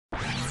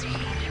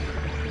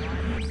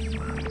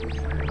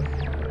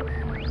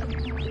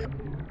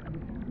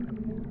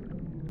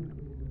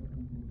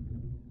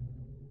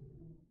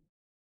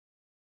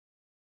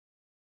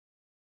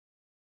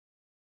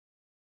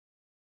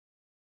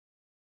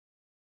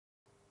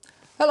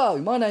Hello,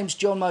 my name's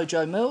Jon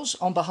Mojo Mills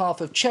on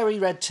behalf of Cherry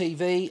Red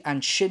TV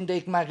and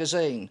Shindig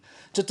magazine.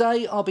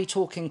 Today I'll be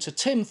talking to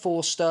Tim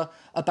Forster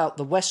about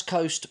the West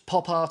Coast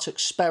pop art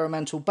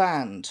experimental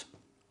band.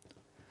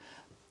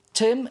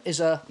 Tim is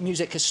a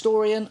music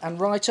historian and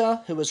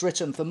writer who has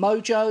written for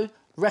Mojo,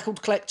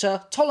 Record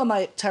Collector,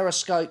 Ptolemaic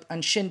Terrascope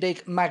and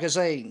Shindig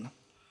magazine.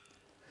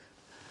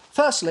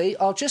 Firstly,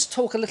 I'll just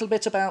talk a little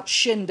bit about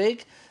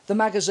Shindig, the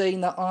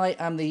magazine that I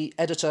am the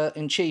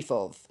editor-in-chief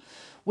of.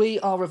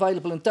 We are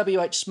available in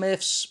W.H.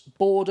 Smith's,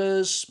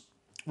 Borders,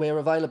 we're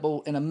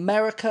available in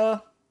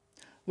America,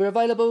 we're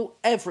available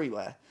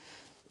everywhere.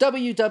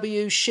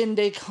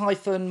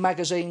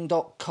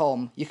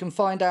 www.shindig-magazine.com. You can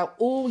find out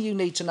all you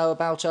need to know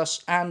about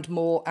us and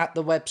more at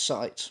the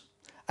website.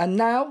 And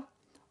now,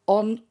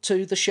 on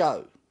to the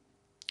show.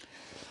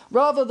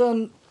 Rather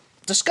than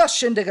discuss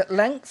Shindig at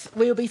length,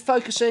 we'll be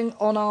focusing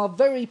on our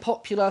very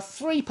popular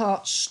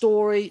three-part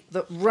story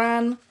that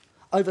ran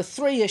over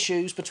 3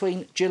 issues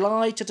between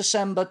July to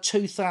December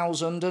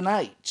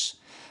 2008.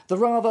 The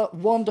rather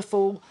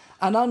wonderful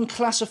and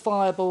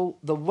unclassifiable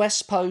The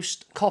West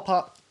Coast Pop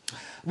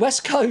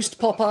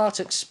Art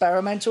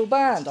Experimental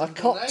Band. I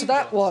cocked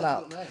that one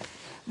up.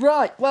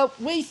 Right, well,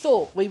 we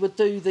thought we would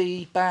do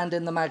the band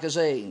in the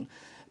magazine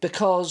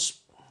because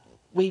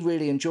we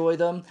really enjoy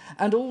them,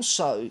 and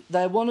also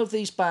they're one of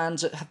these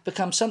bands that have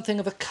become something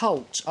of a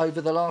cult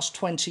over the last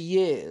 20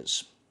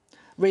 years.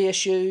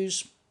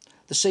 Reissues,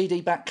 the CD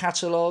back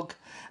catalogue,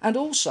 and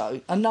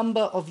also a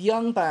number of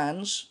young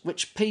bands,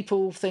 which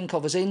people think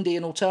of as indie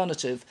and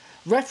alternative,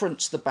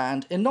 reference the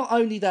band in not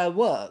only their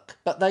work,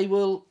 but they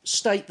will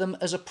state them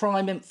as a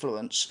prime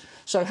influence.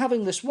 So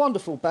having this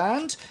wonderful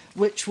band,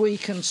 which we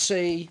can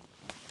see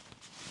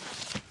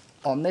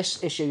on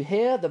this issue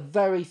here, the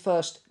very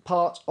first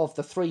part of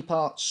the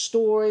 3-part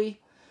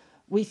story,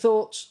 we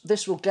thought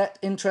this will get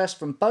interest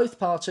from both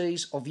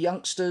parties of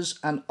youngsters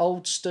and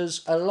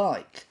oldsters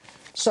alike.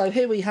 So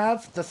here we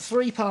have the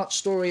 3-part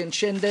story in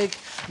Shindig,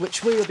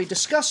 which we will be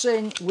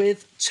discussing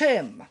with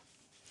Tim.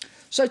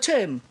 So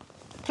Tim,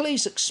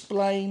 please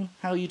explain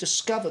how you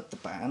discovered the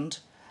band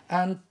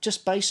and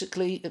just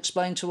basically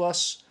explain to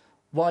us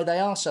why they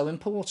are so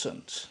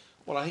important.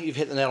 Well, I think you've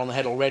hit the nail on the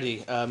head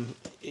already.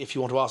 If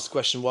you want to ask the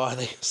question, why are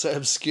they so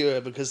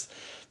obscure? Because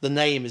the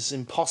name is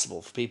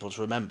impossible for people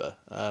to remember,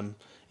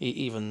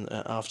 even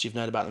after you've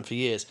known about them for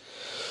years.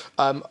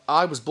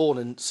 I was born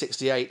in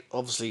 '68,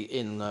 obviously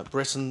in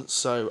Britain,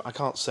 so I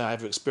can't say I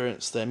ever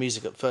experienced their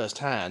music at first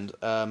hand.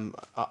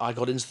 I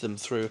got into them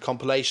through a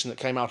compilation that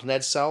came out on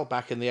Edsal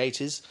back in the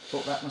 80s.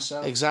 Thought that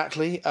myself.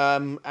 Exactly,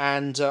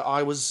 and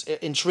I was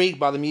intrigued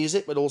by the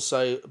music, but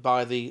also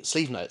by the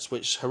sleeve notes,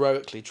 which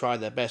heroically tried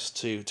their best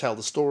to tell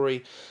the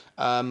story.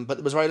 But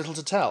there was very little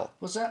to tell.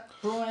 Was that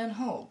Brian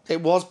Hogg?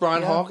 It was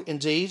Brian Hogg,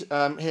 indeed.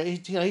 He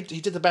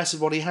did the best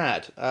of what he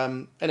had.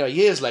 Anyway,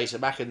 years later,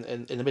 back in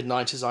the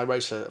mid-90s, I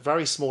wrote a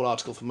very small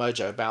article for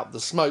Mojo about the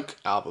Smoke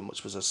album,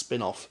 which was a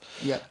spin-off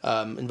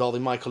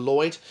involving Michael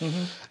Lloyd.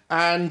 Mm-hmm.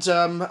 And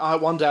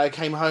one day I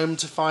came home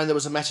to find there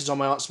was a message on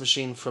my answer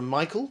machine from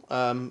Michael,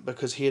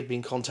 because he had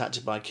been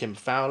contacted by Kim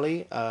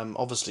Fowley.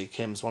 Obviously,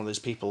 Kim's one of those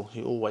people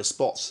who always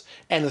spots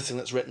anything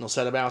that's written or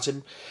said about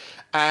him.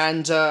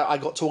 And I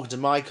got talking to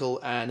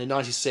Michael, and in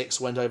 '96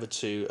 went over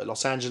to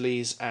Los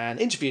Angeles and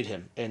interviewed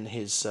him in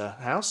his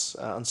house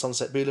on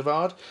Sunset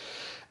Boulevard.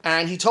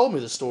 And he told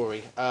me the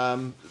story. At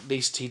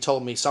least he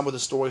told me some of the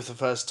story for the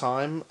first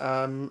time.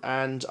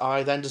 And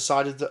I then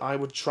decided that I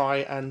would try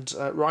and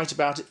write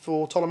about it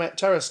for Ptolemaic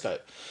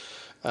Terrascope.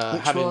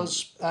 Which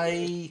was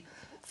a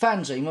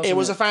fanzine, wasn't it? It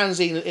was a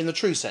fanzine in the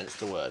true sense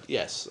of the word,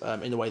 yes,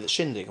 in the way that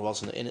Shindig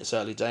was in its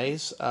early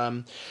days.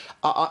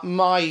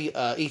 My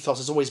ethos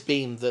has always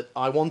been that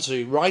I want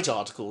to write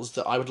articles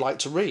that I would like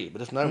to read,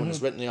 but if no one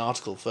has written the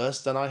article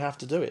first, then I have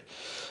to do it.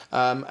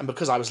 And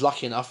because I was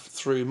lucky enough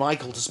through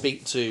Michael to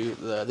speak to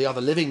the other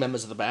living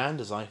members of the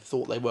band, as I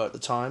thought they were at the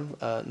time,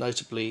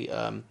 notably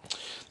the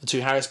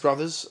 2 Harris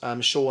brothers,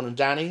 Sean and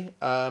Danny,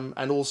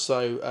 and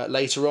also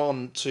later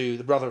on to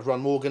the brother of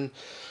Ron Morgan,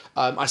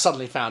 I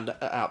suddenly found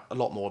out a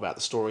lot more about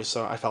the story,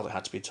 so I felt it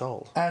had to be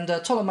told. And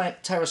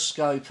Ptolemaic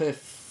Terrascope,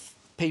 if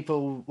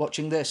people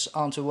watching this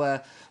aren't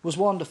aware, was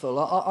wonderful.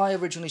 I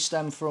originally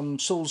stem from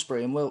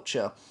Salisbury in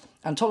Wiltshire,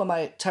 and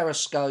Ptolemaic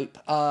Terrascope,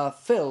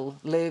 Phil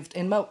lived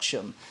in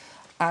Melksham,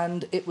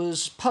 and it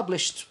was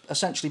published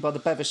essentially by the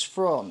Bevis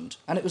Frond,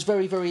 and it was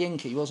very, very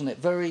inky, wasn't it?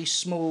 Very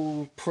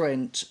small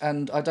print,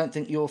 and I don't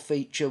think your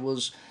feature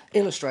was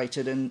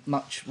illustrated in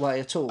much way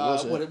at all,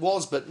 was it? Well, it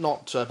was, but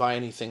not by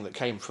anything that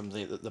came from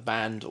the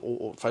band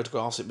or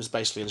photographs. It was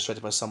basically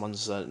illustrated by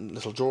someone's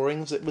little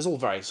drawings. It was all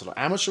very sort of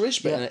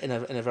amateurish, but in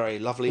a very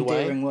lovely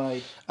endearing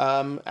way.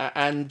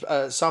 And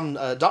some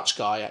Dutch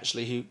guy,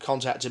 actually, who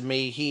contacted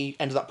me, he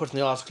ended up putting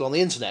the article on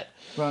the internet.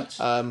 Right.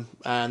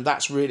 And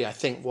that's really, I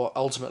think, what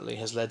ultimately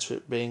has led to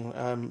it being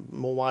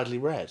more widely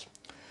read.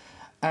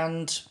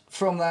 And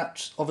from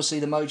that, obviously,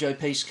 the Mojo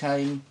piece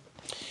came.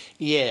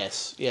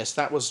 Yes,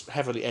 that was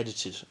heavily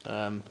edited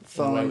in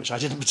a way which I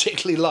didn't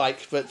particularly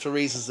like, but for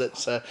reasons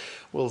that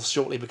will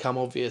shortly become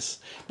obvious.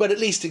 But at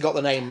least it got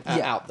the name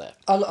out there.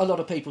 A lot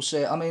of people see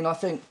it. I mean, I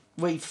think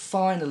we've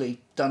finally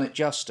done it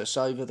justice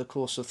over the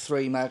course of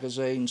 3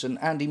 magazines, and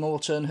Andy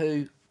Morton,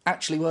 who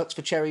actually works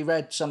for Cherry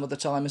Red some of the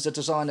time as a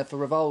designer for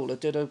Revolver,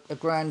 did a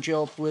grand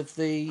job with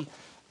the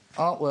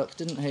artwork,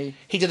 didn't he?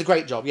 He did a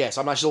great job, yes.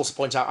 I should also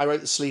point out, I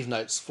wrote the sleeve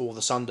notes for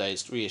the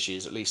Sundays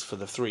reissues, at least for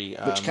the 3.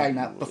 Which came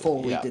out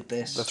before we did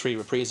this. The 3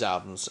 reprise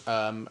albums.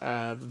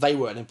 They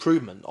were an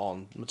improvement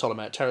on the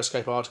Ptolemaic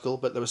Terrascope article,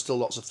 but there were still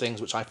lots of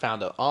things which I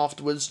found out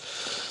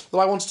afterwards that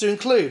I wanted to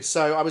include.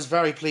 So I was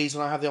very pleased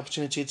when I had the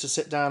opportunity to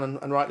sit down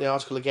and write the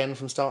article again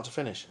from start to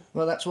finish.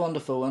 Well, that's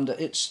wonderful, and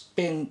it's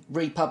being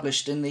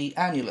republished in the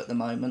annual at the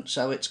moment,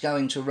 so it's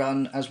going to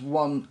run as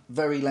one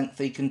very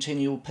lengthy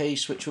continual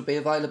piece, which will be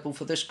available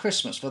for this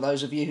Christmas for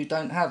those of you who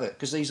don't have it,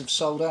 because these have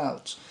sold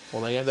out.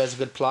 Well, there's a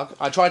good plug.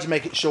 I tried to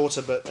make it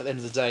shorter, but at the end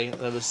of the day,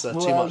 there was too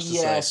much to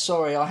say. Yeah,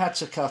 sorry, I had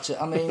to cut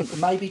it. I mean,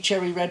 maybe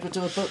Cherry Red would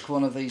do a book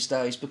one of these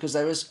days, because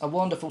there is a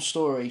wonderful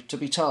story to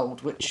be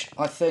told, which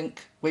I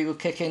think we will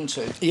kick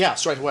into. Yeah,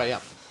 straight away,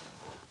 yeah.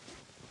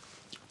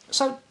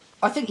 So,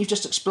 I think you've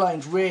just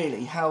explained,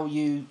 really, how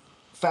you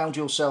found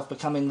yourself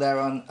becoming their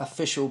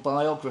unofficial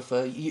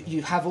biographer.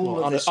 You have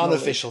all of this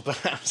unofficial,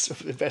 perhaps,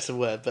 a better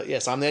word. But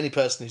yes, I'm the only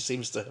person who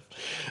seems to have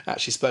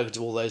actually spoken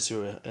to all those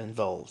who are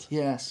involved.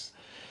 Yes.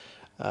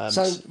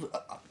 So,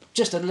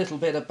 just a little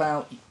bit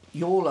about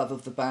your love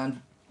of the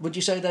band. Would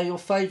you say they're your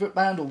favourite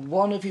band, or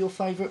one of your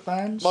favourite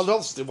bands? Well,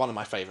 obviously one of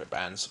my favourite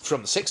bands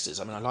from the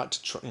 60s. I mean, I like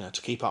to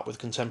to keep up with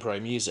contemporary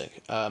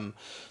music.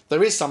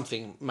 There is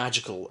something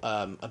magical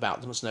about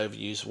them. It's an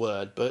overused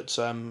word, but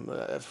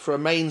for a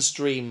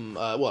mainstream,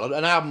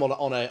 an album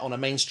on a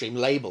mainstream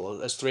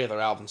label, as 3 of their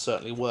albums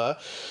certainly were,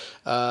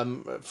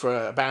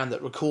 for a band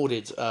that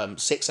recorded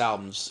 6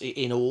 albums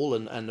in all,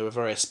 and there were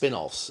various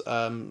spin-offs,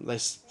 they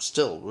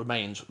still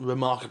remained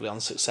remarkably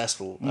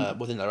unsuccessful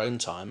within their own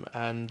time,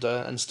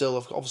 and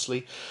still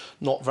obviously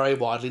not very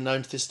widely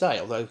known to this day.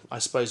 Although I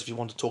suppose if you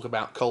want to talk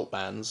about cult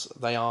bands,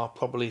 they are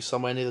probably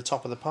somewhere near the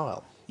top of the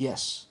pile.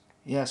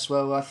 Yes,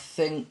 well, I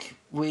think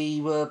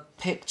we were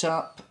picked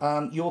up,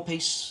 your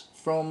piece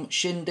from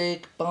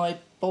Shindig by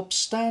Bob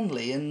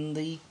Stanley in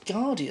The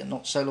Guardian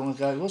not so long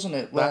ago, wasn't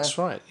it? That's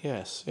right,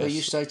 yes. Where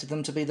you stated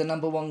them to be the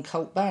 #1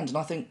 cult band, and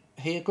I think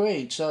he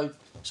agreed. So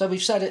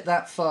we've said it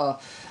that far.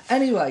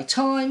 Anyway,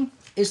 time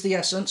is the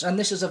essence, and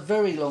this is a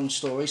very long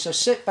story, so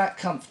sit back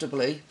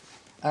comfortably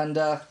and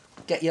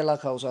get your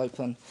lug holes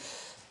open.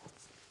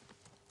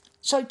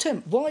 So,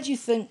 Tim, why do you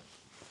think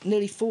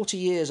nearly 40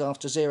 years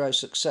after Zero's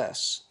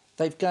success,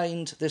 they've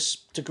gained this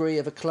degree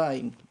of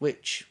acclaim,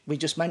 which we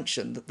just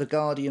mentioned, that the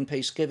Guardian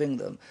piece giving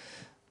them?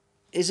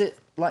 Is it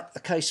like the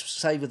case,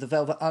 say, with the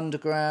Velvet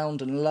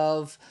Underground and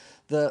Love,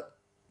 that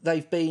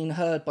they've been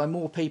heard by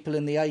more people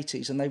in the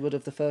 80s than they would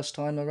have the first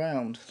time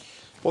around?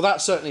 Well,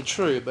 that's certainly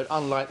true, but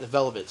unlike the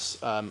Velvets,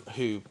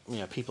 who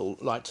people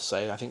like to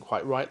say, I think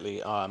quite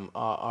rightly, are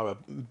a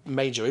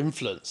major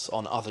influence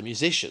on other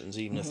musicians,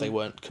 even if they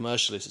weren't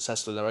commercially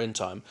successful in their own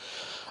time,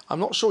 I'm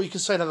not sure you can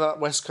say that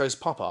about West Coast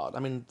pop art. I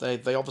mean,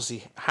 they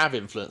obviously have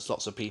influenced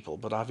lots of people,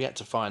 but I've yet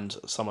to find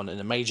someone in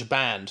a major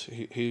band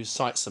who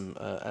cites them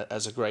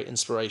as a great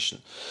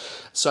inspiration.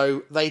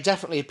 So they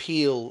definitely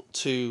appeal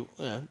to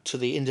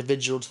the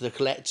individual, to the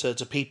collector,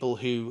 to people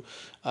who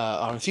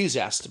are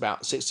enthusiasts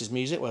about 60s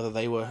music, whether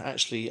they were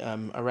actually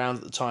around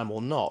at the time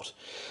or not.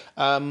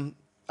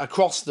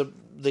 Across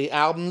the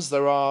albums,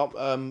 there are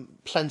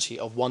plenty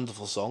of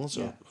wonderful songs,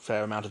 a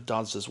fair amount of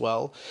duds as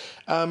well,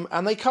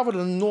 and they covered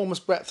an enormous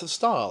breadth of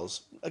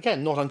styles.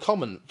 Again, not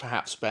uncommon,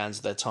 perhaps, bands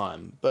of their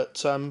time,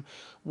 but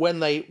when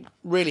they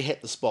really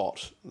hit the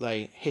spot,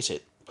 they hit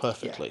it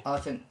perfectly.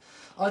 Yeah,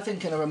 I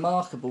think in a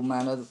remarkable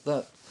manner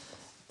that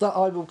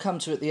I will come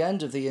to at the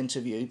end of the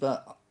interview,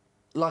 but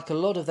like a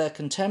lot of their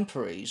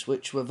contemporaries,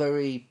 which were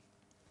very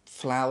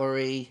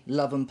flowery,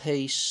 love and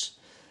peace.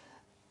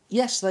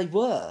 Yes, they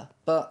were,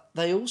 but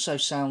they also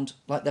sound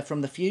like they're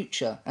from the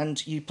future.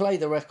 And you play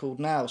the record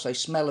now, say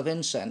Smell of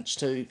Incense,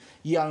 to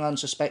young,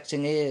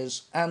 unsuspecting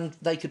ears, and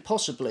they could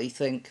possibly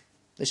think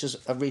this is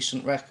a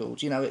recent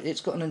record.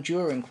 It's got an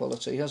enduring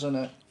quality, hasn't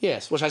it?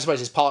 Yes, which I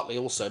suppose is partly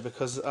also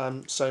because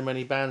so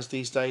many bands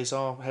these days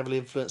are heavily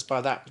influenced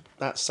by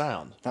that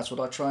sound. That's what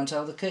I try and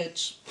tell the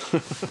kids.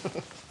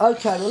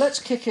 Okay, well, let's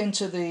kick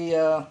into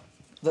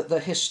the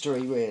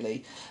history,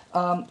 really.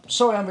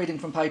 Sorry I'm reading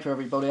from paper,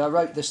 everybody. I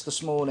wrote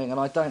this morning and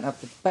I don't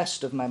have the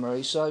best of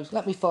memory, so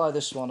let me fire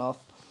this one off.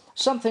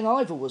 Something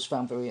I've always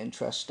found very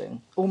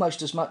interesting,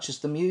 almost as much as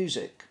the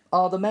music,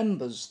 are the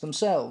members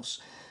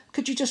themselves.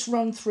 Could you just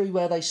run through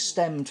where they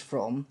stemmed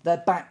from, their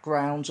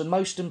backgrounds, and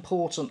most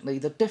importantly,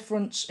 the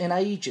difference in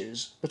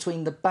ages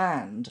between the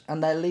band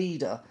and their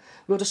leader?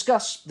 We'll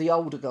discuss the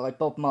older guy,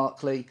 Bob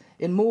Markley,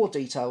 in more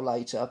detail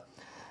later.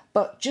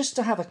 But just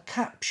to have a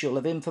capsule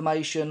of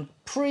information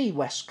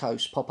pre-West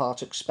Coast pop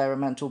art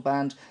experimental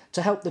band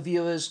to help the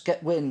viewers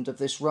get wind of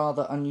this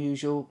rather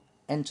unusual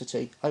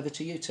entity. Over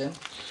to you, Tim.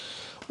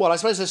 Well, I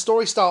suppose the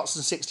story starts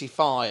in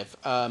 '65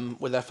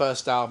 with their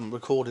first album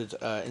recorded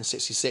in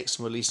 '66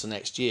 and released the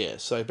next year.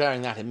 So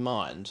bearing that in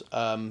mind,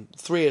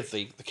 three of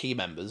the key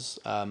members,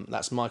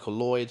 that's Michael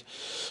Lloyd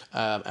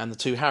and the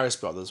two Harris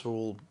brothers, were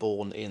all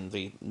born in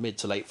the mid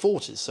to late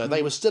 '40s. So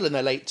they were still in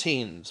their late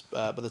teens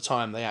by the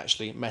time they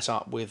actually met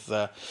up with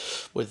the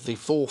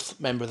fourth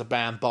member of the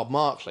band, Bob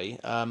Markley.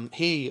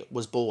 He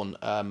was born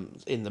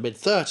in the mid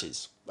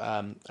 '30s.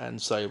 And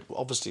so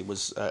obviously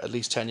was at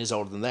least 10 years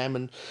older than them,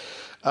 and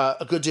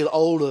a good deal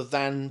older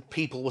than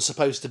people were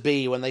supposed to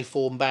be when they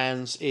formed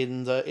bands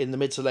in the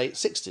mid to late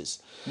 '60s.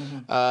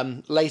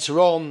 Later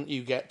on,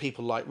 you get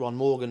people like Ron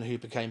Morgan, who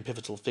became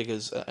pivotal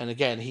figures, and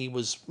again, he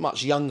was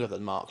much younger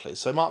than Markley.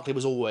 So Markley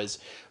was always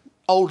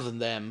older than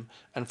them,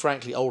 and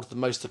frankly older than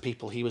most of the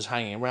people he was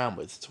hanging around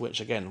with, to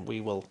which again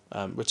we will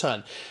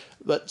return.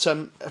 But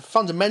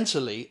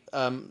fundamentally,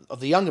 of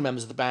the younger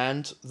members of the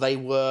band, they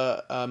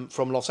were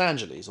from Los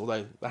Angeles,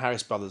 although the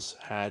Harris brothers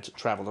had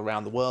travelled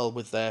around the world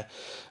with their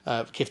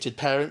gifted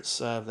parents.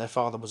 Their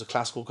father was a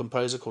classical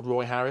composer called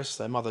Roy Harris.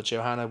 Their mother,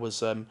 Johanna,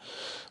 was a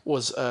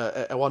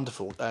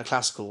wonderful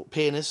classical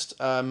pianist.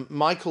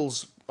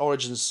 Michael's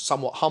origins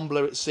somewhat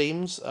humbler, it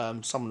seems.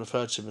 Someone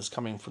referred to him as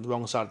coming from the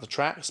wrong side of the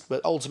tracks,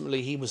 but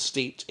ultimately he was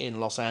steeped in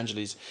Los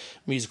Angeles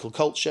musical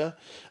culture.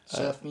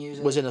 Surf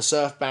music. Was in a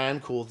surf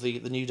band called the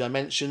New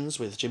Dimensions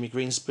with Jimmy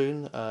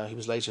Greenspoon. He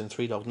was later in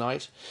Three Dog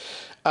Night.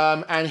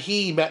 And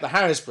he met the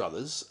Harris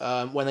brothers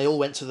when they all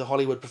went to the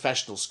Hollywood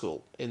Professional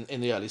School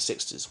in the early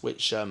 '60s,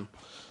 which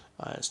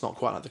it's not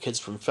quite like the Kids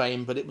from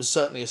Fame, but it was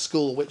certainly a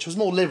school which was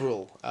more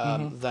liberal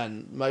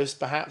than most,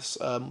 perhaps.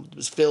 It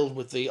was filled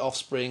with the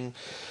offspring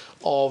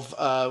of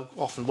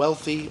often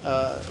wealthy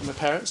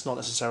parents, not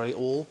necessarily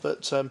all,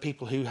 but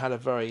people who had a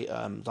very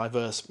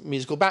diverse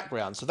musical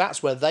background. So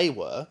that's where they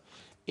were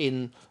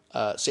in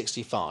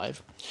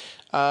 '65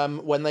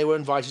 when they were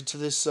invited to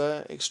this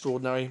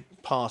extraordinary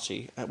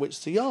party at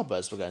which the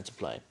Yardbirds were going to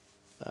play.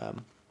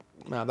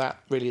 Now that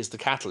really is the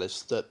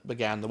catalyst that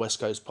began the West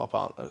Coast pop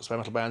art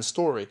experimental band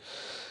story.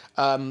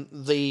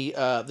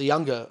 The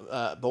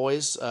younger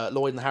boys,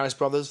 Lloyd and the Harris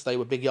brothers, they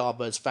were big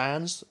Yardbirds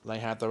fans. They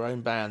had their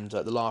own band,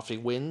 The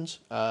Laughing Wind,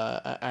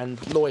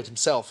 and Lloyd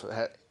himself,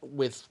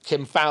 with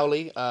Kim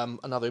Fowley,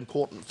 another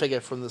important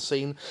figure from the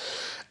scene,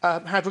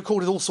 had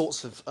recorded all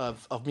sorts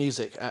of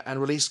music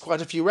and released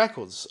quite a few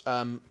records.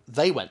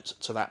 They went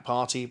to that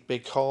party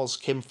because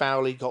Kim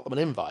Fowley got them an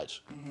invite.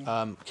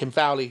 Kim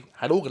Fowley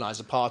had organised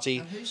a party.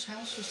 And whose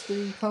house was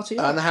the party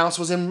at? And the house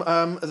was in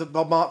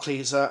Bob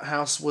Markley's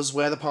house was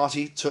where the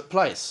party took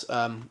place.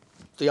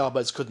 The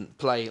Yardbirds couldn't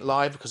play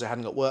live because they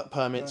hadn't got work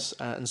permits,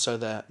 right. And so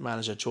their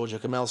manager, Georgia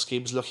Gamelski,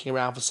 was looking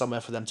around for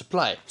somewhere for them to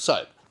play.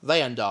 So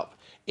they end up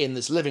in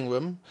this living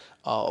room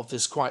of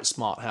this quite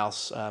smart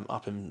house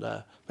up in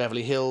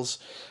Beverly Hills,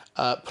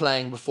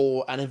 playing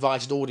before an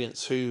invited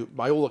audience who,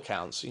 by all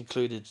accounts,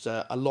 included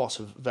a lot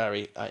of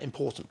very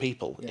important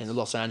people in the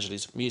Los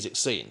Angeles music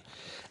scene.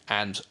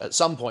 And at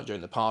some point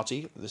during the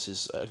party, this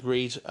is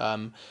agreed,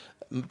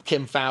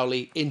 Kim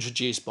Fowley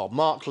introduced Bob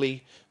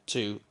Markley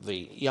to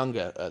the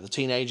younger, the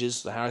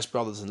teenagers, the Harris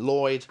brothers and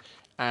Lloyd,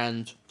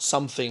 and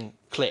something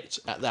clicked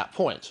at that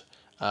point.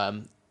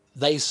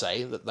 They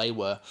say that they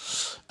were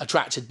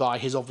attracted by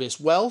his obvious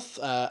wealth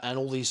and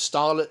all these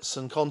starlets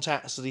and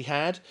contacts that he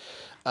had.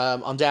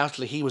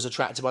 Undoubtedly, he was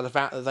attracted by the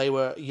fact that they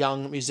were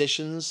young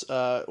musicians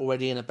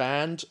already in a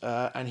band,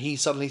 and he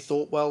suddenly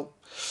thought, well,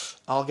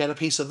 I'll get a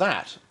piece of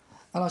that.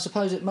 And I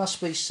suppose it must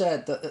be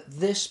said that at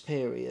this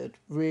period,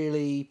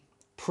 really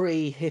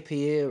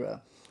pre-hippie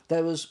era,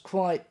 there was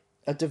quite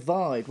a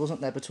divide,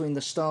 wasn't there, between the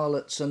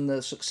starlets and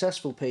the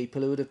successful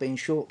people who would have been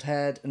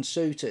short-haired and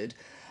suited,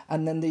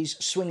 and then these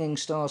swinging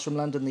stars from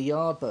London, the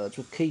Yardbirds,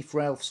 with Keith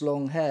Ralph's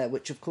long hair,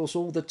 which, of course,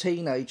 all the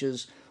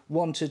teenagers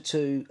wanted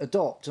to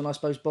adopt. And I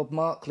suppose Bob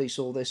Markley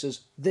saw this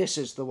as, this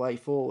is the way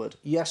forward.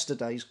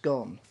 Yesterday's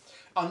gone.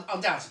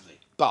 Undoubtedly.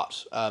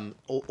 But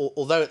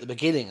although at the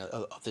beginning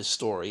of this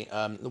story,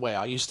 the way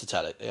I used to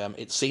tell it,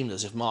 it seemed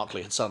as if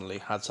Markley had suddenly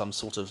had some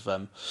sort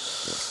of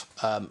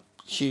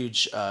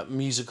huge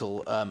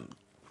musical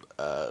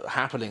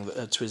happening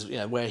to his,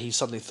 where he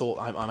suddenly thought,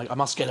 I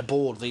must get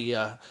aboard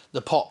the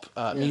pop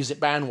music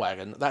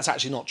bandwagon. That's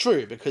actually not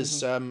true,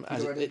 because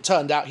as it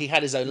turned out, he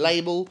had his own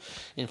label.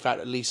 In fact,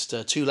 at least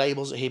two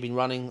labels that he'd been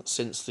running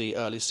since the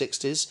early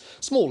 '60s.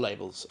 Small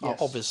labels,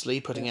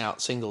 obviously, putting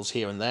out singles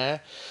here and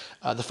there.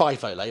 The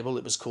FIFO label,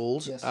 it was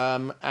called. Yes.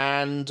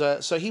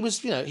 So he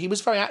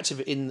was very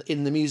active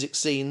in the music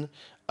scene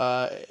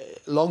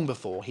long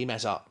before he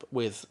met up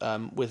with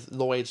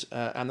Lloyd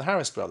and the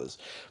Harris brothers.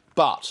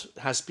 But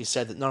it has to be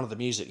said that none of the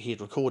music he had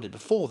recorded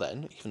before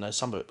then, even though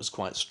some of it was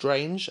quite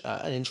strange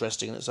and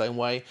interesting in its own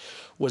way,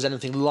 was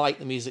anything like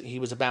the music he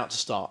was about to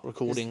start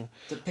recording.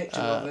 The picture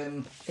of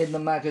him in the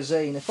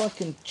magazine, if I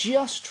can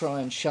just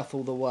try and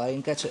shuffle the way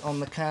and get it on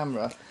the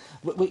camera,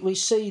 we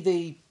see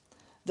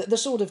the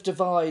sort of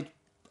divide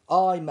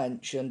I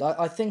mentioned.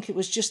 I think it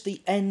was just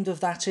the end of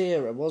that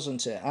era,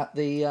 wasn't it, at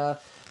the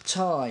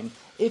time?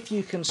 If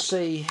you can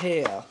see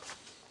here,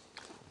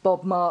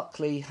 Bob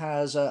Markley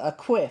has a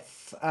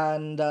quiff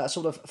and a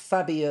sort of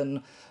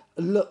Fabian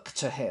look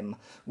to him,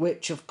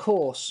 which of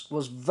course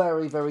was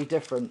very, very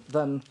different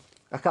than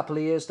a couple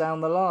of years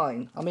down the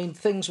line. I mean,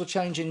 things were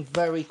changing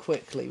very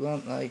quickly,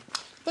 weren't they?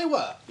 They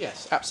were,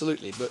 yes,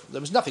 absolutely. But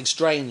there was nothing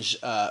strange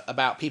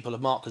about people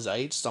of Markler's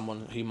age,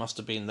 someone who must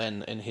have been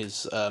then in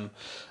his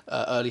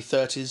early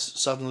 30s,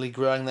 suddenly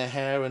growing their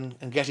hair and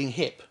getting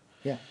hip.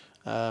 Yeah.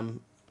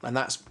 And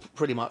that's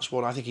pretty much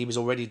what I think he was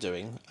already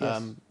doing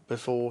Yes.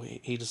 before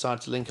he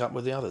decided to link up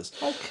with the others.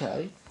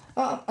 Okay.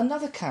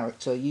 Another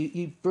character,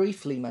 you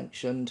briefly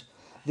mentioned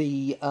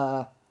the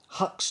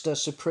huckster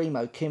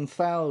supremo, Kim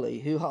Fowley,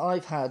 who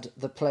I've had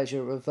the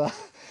pleasure of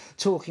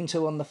talking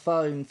to on the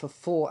phone for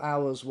 4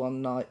 hours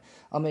one night.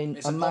 I mean,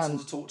 It's a man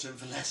impossible to talk to him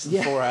for less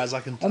than 4 hours. I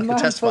can a man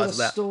testify full to of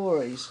that.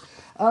 stories.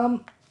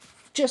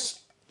 Just,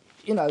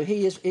 you know,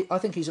 I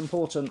think he's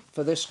important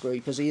for this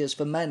group as he is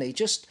for many.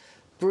 Just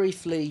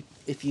briefly,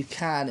 if you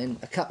can, in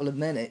a couple of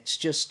minutes,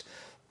 just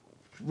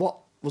what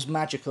was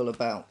magical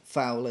about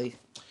Fowley?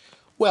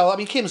 Well, I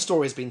mean, Kim's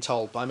story has been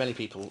told by many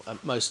people,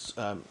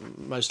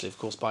 mostly, of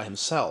course, by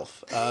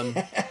himself.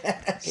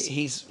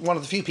 He's one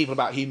of the few people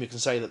about whom you can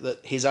say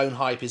that his own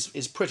hype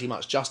is pretty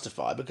much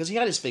justified, because he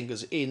had his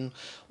fingers in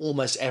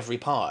almost every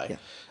pie.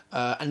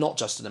 Yeah. And not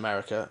just in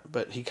America,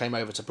 but he came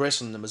over to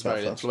Britain and was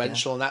very Belfast,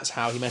 influential, and that's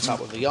how he met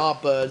up with the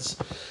Yardbirds.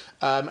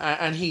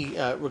 And he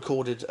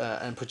recorded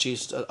and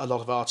produced a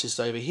lot of artists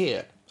over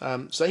here.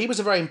 So he was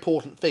a very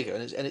important figure,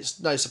 and it's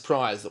no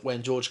surprise that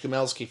when George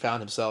Gomelsky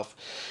found himself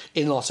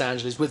in Los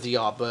Angeles with the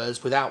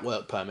Yardbirds without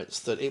work permits,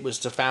 that it was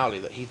to Fowley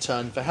that he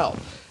turned for help,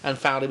 and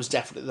Fowley was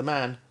definitely the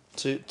man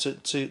to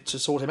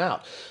sort him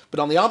out. But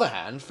on the other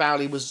hand,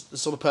 Fowley was the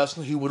sort of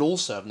person who would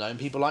also have known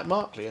people like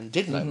Markley, and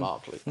did know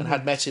Markley, and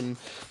had met him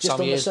Just some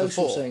on years the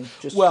social before. scene,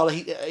 just- Well,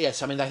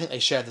 yes, I mean, I think they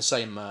shared the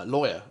same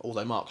lawyer,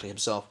 although Markley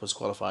himself was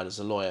qualified as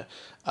a lawyer.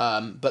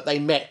 But they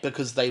met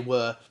because they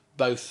were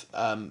both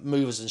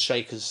movers and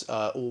shakers,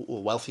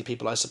 or wealthy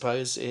people, I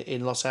suppose,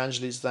 in Los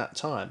Angeles at that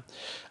time.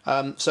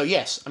 So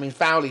yes, I mean,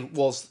 Fowley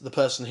was the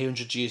person who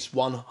introduced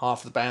one half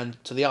of the band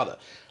to the other.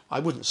 I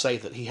wouldn't say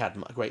that he had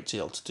a great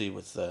deal to do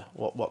with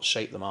what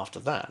shaped them after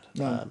that.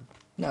 No,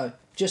 no,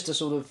 just a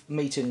sort of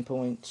meeting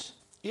point.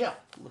 Yeah,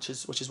 which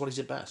is what he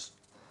did best.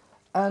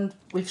 And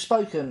we've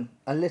spoken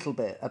a little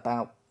bit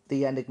about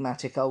the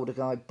enigmatic older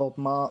guy Bob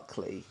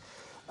Markley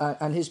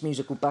and his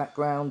musical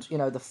background. You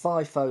know, the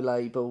FIFO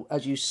label,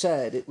 as you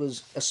said, it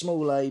was a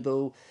small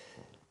label.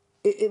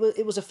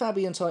 It was a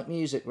Fabian type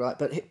music, right?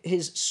 But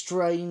his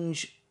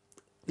strange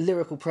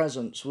lyrical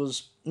presence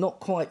was not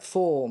quite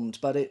formed,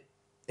 but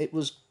it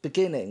was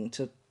beginning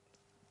to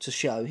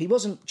show. He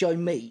wasn't Joe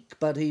Meek,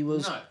 but he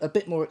was a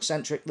bit more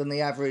eccentric than the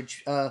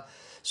average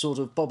sort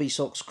of Bobby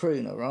Sox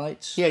crooner,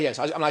 right? Yeah, yes.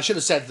 I should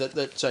have said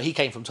that he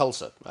came from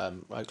Tulsa,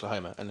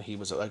 Oklahoma, and he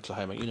was at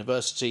Oklahoma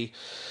University.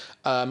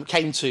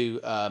 Came to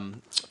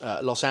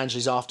Los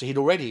Angeles after he'd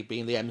already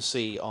been the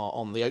MC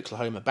on the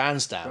Oklahoma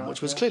Bandstand,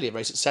 which was clearly a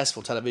very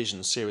successful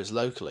television series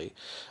locally.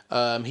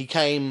 He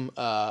came,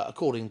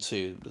 according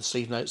to the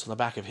sleeve notes on the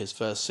back of his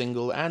first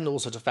single, and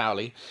also to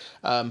Fowley,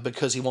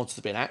 because he wanted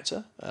to be an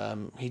actor.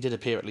 He did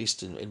appear at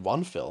least in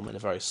one film in a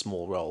very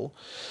small role.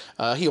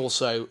 He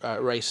also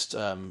raced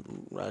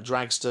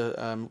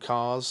dragster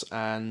cars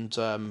and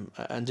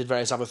did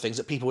various other things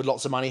that people with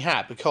lots of money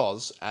had,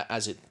 because,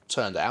 as it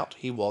turned out,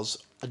 he was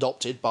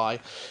adopted by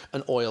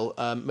an oil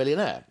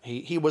millionaire.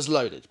 He was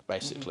loaded,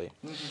 basically.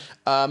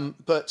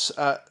 But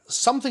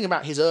something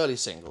about his early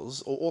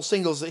singles, or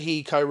singles that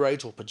he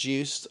co-wrote or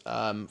produced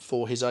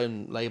for his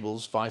own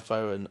labels,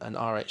 FIFO and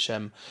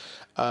RHM,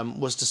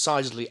 was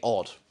decidedly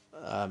odd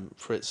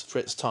for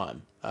its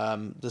time.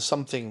 There's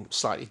something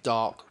slightly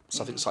dark,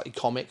 something slightly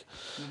comic,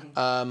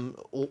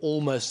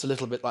 almost a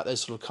little bit like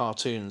those sort of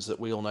cartoons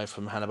that we all know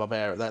from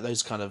Hanna-Barbera,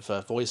 those kind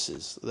of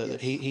voices that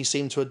he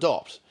seemed to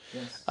adopt.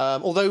 Yes.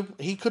 Although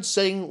he could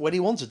sing when he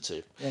wanted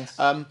to. Yes.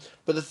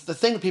 But the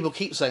thing that people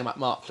keep saying about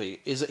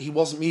Markley is that he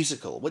wasn't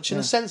musical, which in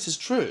a sense is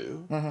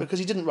true, because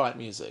he didn't write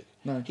music.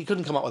 No. He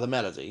couldn't come up with a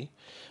melody,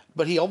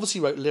 but he obviously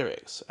wrote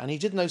lyrics, and he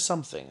did know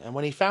something. And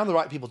when he found the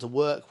right people to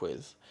work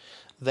with,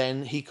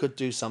 then he could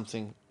do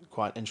something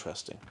quite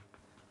interesting.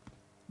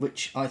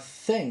 Which I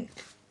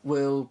think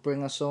will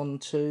bring us on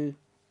to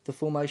the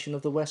formation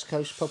of the West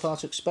Coast Pop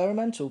Art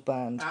Experimental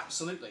Band.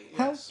 Absolutely, yes.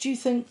 How do you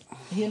think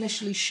he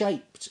initially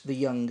shaped the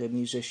younger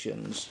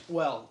musicians?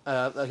 Well,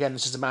 again,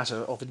 this is a matter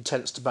of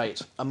intense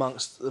debate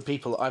amongst the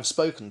people that I've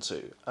spoken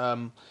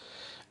to.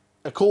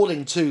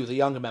 According to the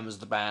younger members of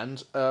the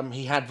band,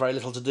 he had very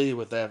little to do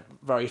with their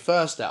very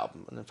first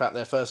album. And in fact,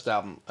 their first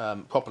album,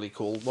 properly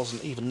called,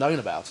 wasn't even known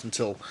about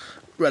until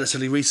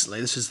relatively recently.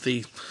 This is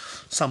the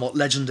somewhat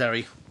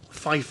legendary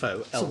FIFO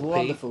LP. It's a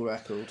wonderful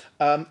record.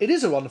 It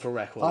is a wonderful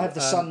record. I have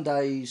the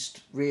Sundays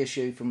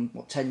reissue from,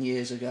 10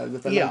 years ago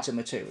with the later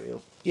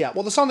material. Yeah,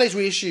 well, the Sundays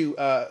reissue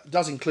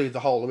does include the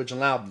whole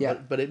original album, Yeah.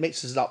 but it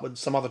mixes it up with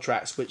some other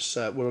tracks which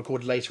were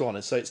recorded later on,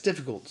 and so it's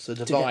difficult to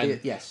divine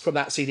from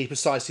that CD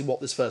precisely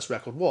what this first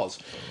record was.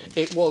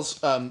 It was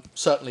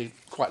certainly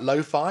quite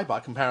lo-fi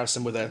by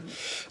comparison with their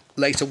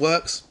later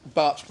works,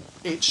 but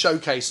it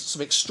showcased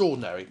some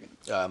extraordinary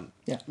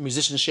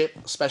musicianship,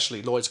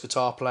 especially Lloyd's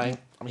guitar playing.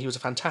 I mean, he was a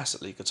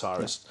fantastic lead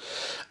guitarist.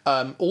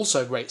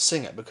 Also a great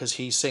singer, because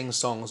he sings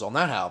songs on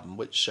that album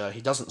which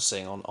he doesn't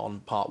sing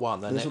on part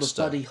one. The sort of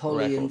Buddy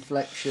Holly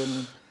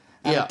inflection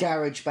and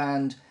garage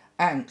band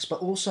angst, but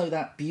also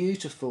that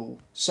beautiful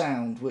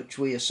sound which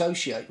we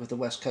associate with the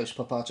West Coast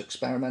Pop Art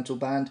Experimental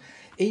Band,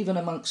 even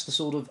amongst the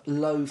sort of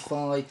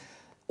lo-fi,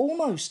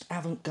 almost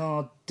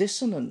avant-garde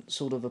dissonant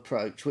sort of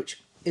approach,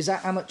 which is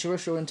that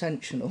amateurish or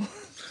intentional?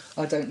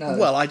 I don't know.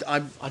 Well, I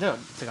don't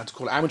think I'd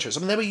call it amateurish. I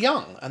mean, they were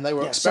young and they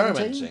were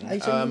experimenting.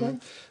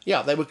 17,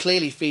 18, they were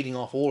clearly feeding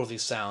off all of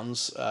these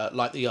sounds,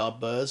 like the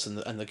Yardbirds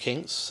and the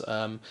Kinks,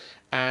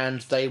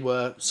 and they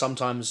were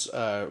sometimes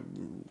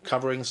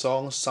covering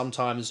songs,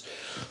 sometimes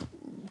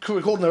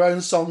recording their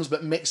own songs,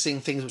 but mixing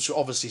things which were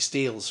obviously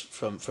steals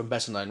from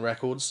better known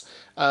records.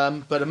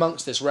 But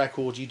amongst this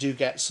record, you do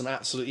get some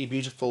absolutely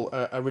beautiful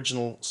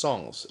original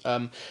songs.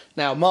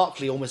 Now,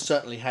 Markley almost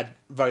certainly had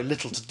very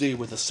little to do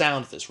with the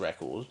sound of this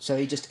record. So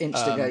he just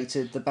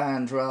instigated the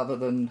band rather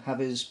than have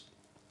his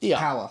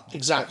power.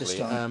 Exactly. At this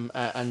time.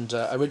 And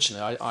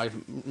originally, I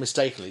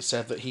mistakenly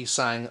said that he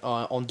sang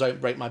on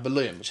 "Don't Break My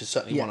Balloon," which is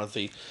certainly one of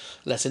the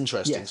less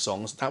interesting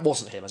songs. That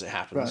wasn't him, as it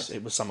happens. Right.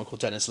 It was someone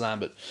called Dennis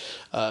Lambert,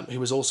 who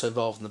was also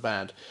involved in the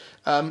band.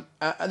 And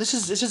this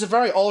is a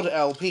very odd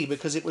LP,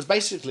 because it was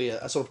basically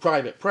a sort of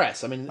private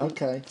press. I mean,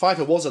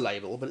 FIFO was a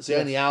label, but it's the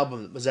only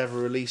album that was ever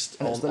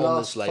released on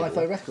this label.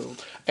 FIFO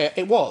record.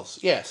 It was,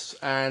 yes,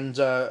 and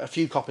a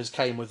few copies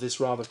came with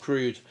this rather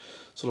crude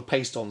sort of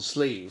paste-on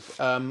sleeve.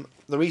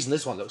 The reason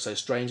this one looks so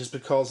strange is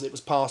because it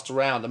was passed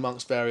around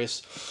amongst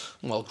various,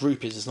 well,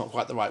 groupies is not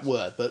quite the right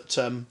word, but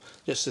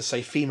just to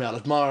say female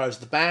admirers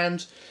of the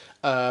band,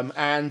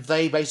 and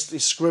they basically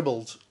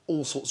scribbled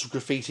all sorts of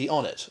graffiti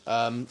on it,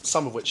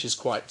 some of which is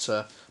quite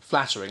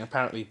flattering.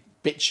 Apparently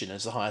bitchin'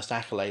 is the highest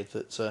accolade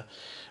that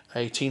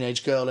a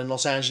teenage girl in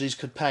Los Angeles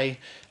could pay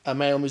a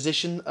male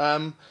musician.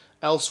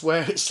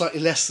 Elsewhere it's slightly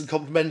less than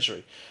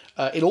complimentary.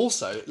 It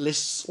also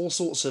lists all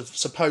sorts of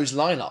supposed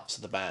lineups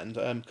of the band,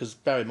 because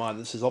bear in mind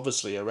this is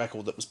obviously a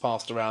record that was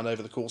passed around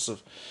over the course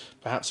of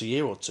perhaps a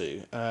year or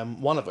two,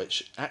 one of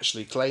which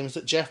actually claims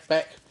that Jeff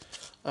Beck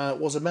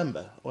was a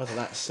member. Whether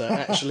that's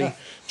actually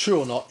true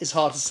or not is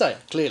hard to say.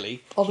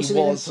 Clearly, obviously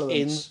he was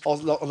in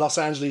Los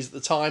Angeles at the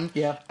time,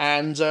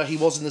 and he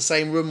was in the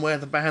same room where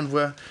the band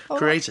were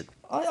created.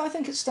 I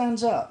think it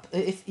stands up.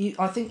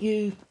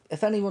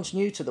 If anyone's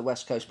new to the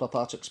West Coast Pop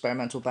Art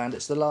Experimental Band,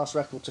 it's the last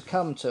record to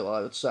come to, I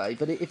would say.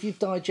 But if you've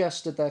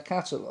digested their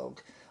catalogue,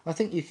 I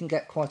think you can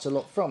get quite a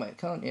lot from it,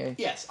 can't you?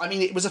 Yes, I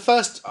mean, it was the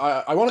first,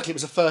 ironically, it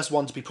was the first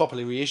one to be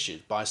properly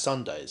reissued by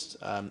Sundays.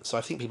 So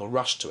I think people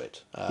rushed to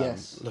it,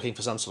 looking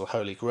for some sort of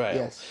holy grail.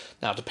 Yes.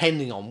 Now,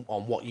 depending on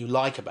what you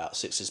like about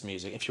Six's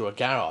music, if you're a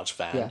garage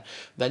fan,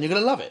 then you're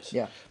going to love it.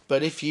 Yeah.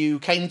 But if you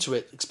came to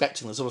it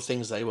expecting the sort of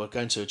things they were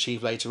going to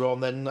achieve later on,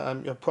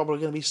 then you're probably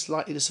going to be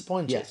slightly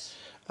disappointed. Yes.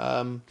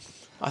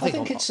 I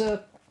think it's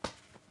a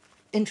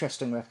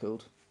interesting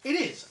record. It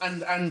is,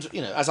 and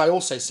as I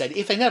also said,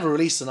 if they never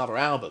released another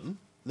album,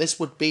 this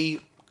would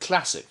be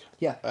classic.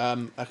 Yeah,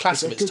 a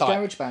classic of its type. It's a good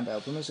garage band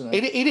album, isn't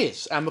it? It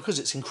is, and because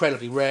it's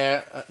incredibly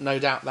rare, no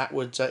doubt that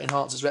would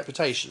enhance its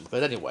reputation.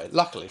 But anyway,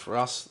 luckily for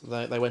us,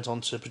 they went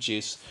on to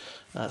produce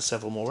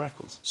several more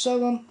records.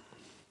 So,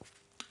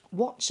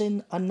 what's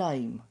in a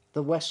name?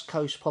 The West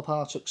Coast Pop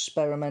Art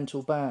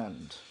Experimental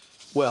Band.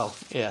 Well,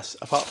 yes,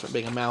 apart from it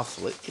being a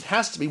mouthful, it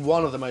has to be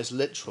one of the most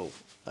literal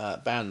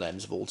band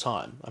names of all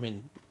time. I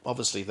mean,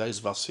 obviously, those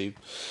of us who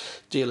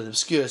deal in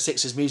obscure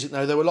Sixes music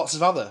know there were lots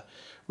of other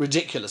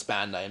ridiculous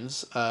band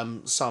names,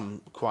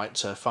 some quite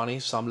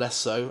funny, some less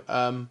so.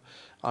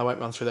 I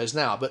won't run through those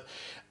now, but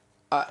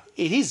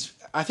it is,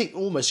 I think,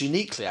 almost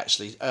uniquely,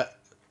 actually,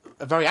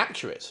 a very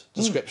accurate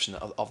description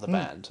of the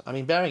band. I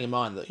mean, bearing in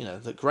mind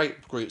that, that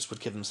great groups would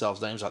give themselves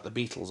names like the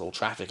Beatles or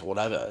Traffic or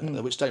whatever,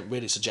 which don't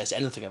really suggest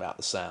anything about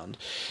the sound.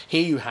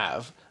 Here you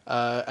have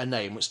a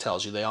name which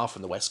tells you they are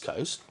from the West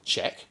Coast,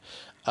 check.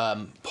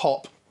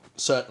 Pop,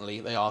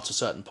 certainly they are to a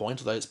certain point,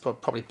 although it's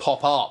probably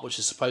pop art, which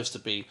is supposed to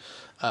be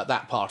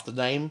that part of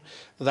the name.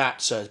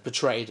 That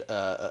portrayed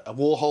a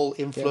Warhol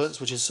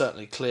influence, which is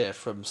certainly clear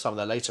from some of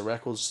their later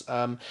records.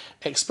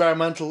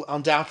 Experimental,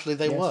 undoubtedly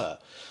they were.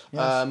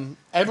 Yes.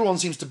 Everyone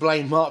seems to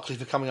blame Markley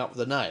for coming up with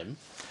a name.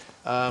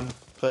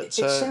 But it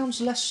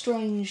sounds less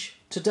strange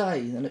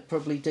today than it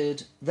probably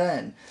did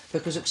then,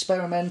 because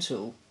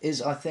experimental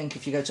is, I think,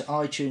 if you go to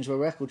iTunes or a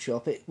record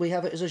shop, we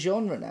have it as a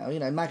genre now.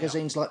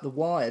 Magazines like The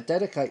Wire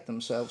dedicate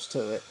themselves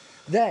to it.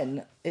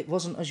 Then it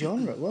wasn't a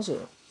genre, was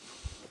it?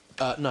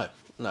 No.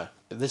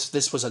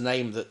 This was a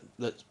name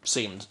that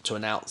seemed to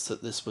announce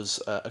that this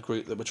was a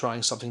group that were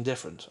trying something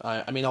different.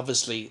 I mean,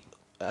 obviously,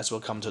 as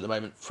we'll come to in a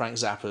moment, Frank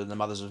Zappa and the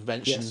Mothers of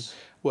Invention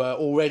were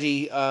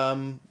already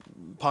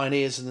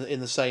pioneers in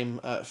the same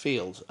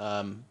field,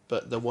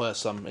 but there were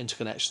some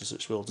interconnections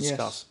which we'll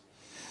discuss.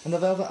 And the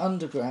Velvet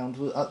Underground,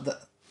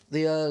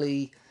 the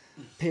early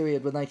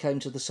period when they came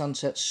to the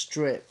Sunset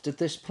Strip. Did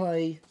this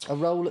play a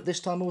role at this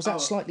time, or was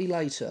that slightly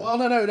later? Well,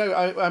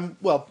 no.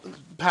 Well,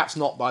 perhaps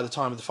not by the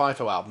time of the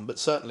FIFO album, but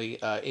certainly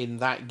in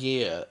that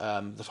year,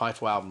 the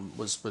FIFO album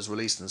was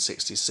released in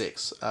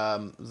 '66.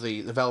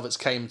 The Velvets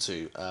came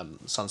to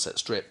Sunset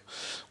Strip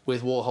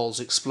with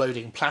Warhol's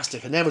Exploding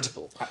Plastic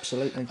Inevitable.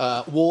 Absolutely.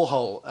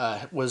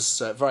 Warhol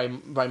was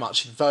very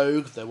much in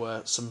vogue. There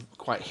were some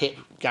quite hip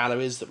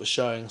galleries that were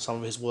showing some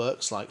of his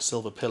works, like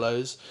Silver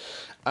Pillows.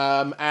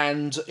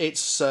 And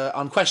it's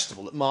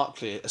unquestionable that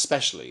Markley,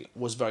 especially,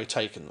 was very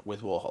taken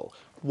with Warhol.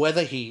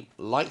 Whether he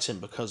liked him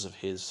because of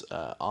his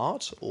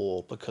art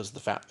or because of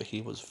the fact that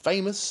he was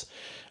famous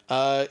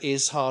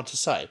is hard to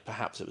say.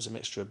 Perhaps it was a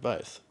mixture of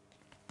both.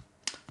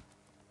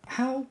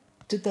 How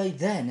did they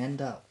then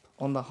end up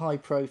on the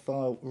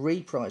high-profile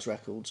Reprise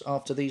records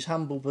after these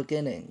humble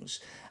beginnings?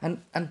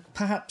 And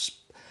perhaps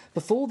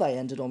before they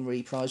ended on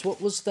Reprise,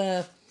 what was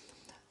their...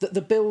 The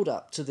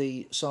build-up to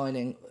the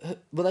signing,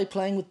 were they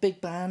playing with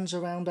big bands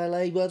around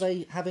LA? Were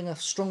they having a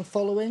strong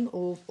following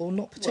or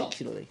not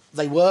particularly?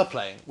 Well, they were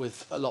playing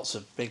with lots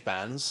of big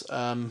bands.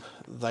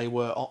 They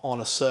were on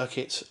a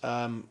circuit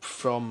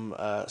from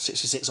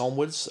 '66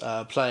 onwards,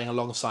 playing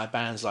alongside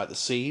bands like the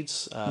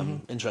Seeds.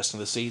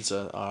 Interestingly, the Seeds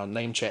are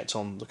name-checked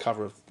on the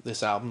cover of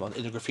this album,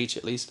 in a graffiti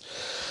at least.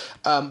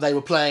 They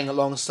were playing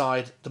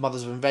alongside the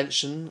Mothers of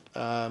Invention,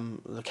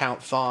 the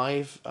Count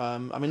Five.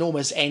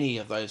 Almost any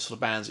of those sort of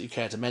bands that you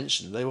care to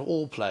mention, they were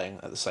all playing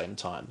at the same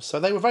time. So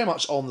they were very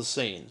much on the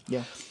scene.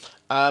 Yeah.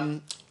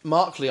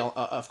 Markley,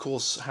 of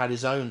course, had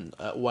his own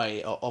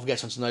way of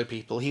getting to know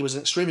people. He was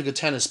an extremely good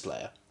tennis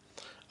player,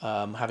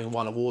 having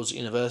won awards at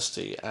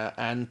university,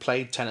 and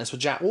played tennis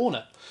with Jack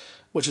Warner,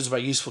 which was a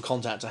very useful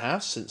contact to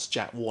have, since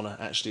Jack Warner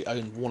actually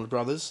owned Warner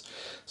Brothers.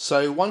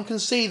 So one can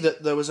see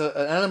that there was an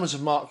element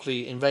of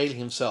Markley invading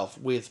himself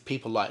with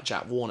people like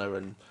Jack Warner,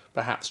 and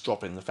perhaps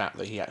dropping the fact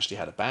that he actually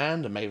had a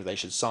band and maybe they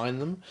should sign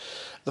them.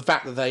 The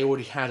fact that they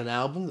already had an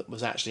album that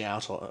was actually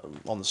out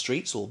on the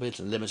streets, albeit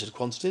in limited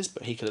quantities,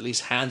 but he could at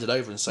least hand it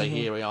over and say,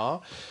 here we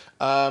are.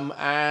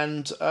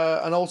 And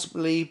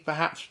ultimately,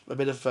 perhaps a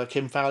bit of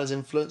Kim Fowler's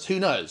influence, who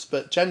knows?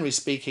 But generally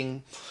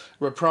speaking,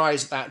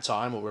 Reprise at that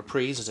time, or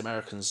Reprise as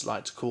Americans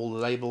like to call the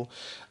label,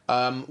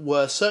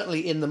 were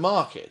certainly in the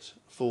market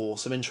for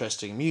some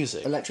interesting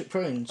music. Electric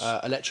Prunes.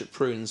 Electric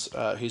Prunes,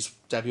 whose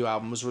debut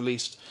album was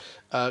released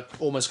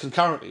almost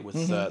concurrently with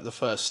the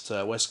first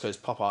West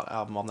Coast pop art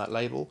album on that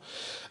label.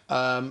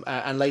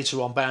 And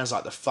later on bands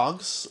like the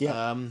Fugs.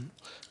 Yeah.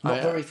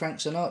 Not very Frank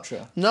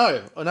Sinatra.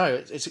 No.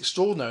 It's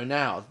extraordinary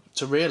now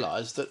to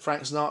realise that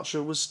Frank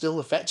Sinatra was still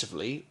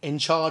effectively in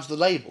charge of the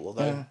label,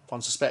 although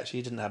one suspects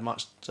he didn't have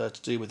much to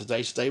do with the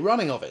day-to-day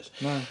running of it.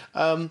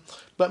 No.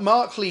 But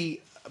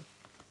Markley,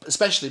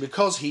 especially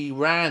because he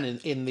ran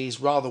in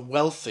these rather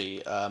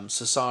wealthy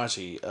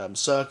society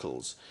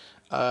circles,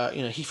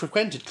 he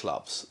frequented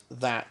clubs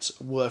that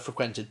were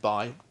frequented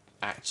by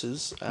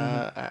actors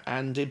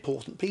and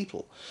important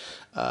people.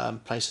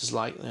 Places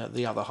like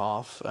the Other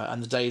Half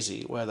and the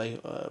Daisy, where they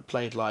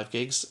played live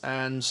gigs.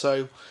 And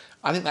so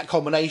I think that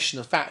combination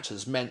of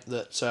factors meant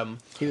that...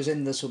 he was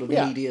in the sort of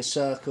media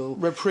circle.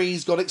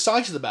 Reprise got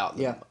excited about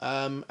them.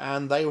 Yeah.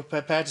 And they were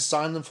prepared to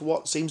sign them for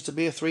what seems to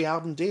be a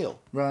 3-album deal.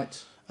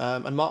 Right.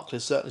 And Markley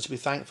is certainly to be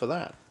thanked for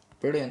that.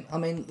 Brilliant. I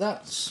mean,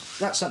 that's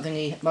something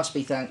he must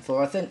be thanked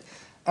for. I think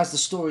as the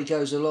story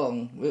goes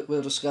along,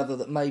 we'll discover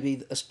that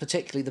maybe,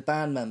 particularly the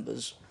band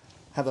members,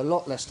 have a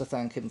lot less to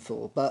thank him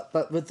for.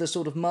 But with the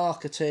sort of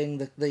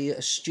marketing, the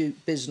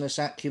astute business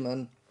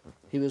acumen,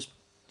 he was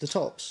the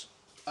tops.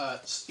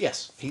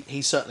 Yes,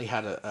 he certainly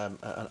had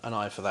an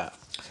eye for that.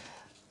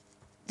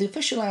 The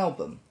official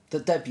album, the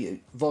debut,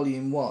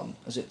 Volume 1,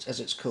 as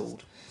it's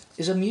called,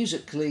 is a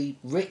musically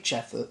rich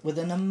effort with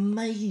an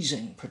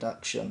amazing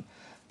production.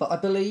 But I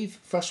believe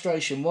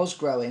frustration was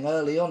growing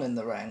early on in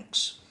the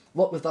ranks.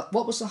 What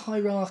was the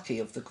hierarchy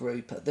of the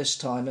group at this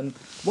time, and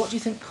what do you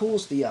think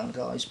caused the young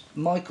guys,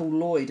 Michael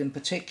Lloyd in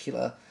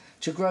particular,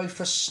 to grow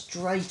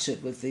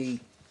frustrated with the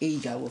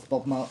ego of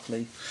Bob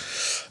Markley?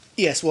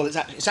 Yes, well,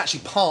 it's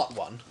actually part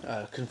one,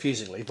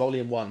 confusingly.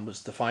 Volume 1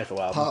 was the FIFO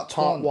album.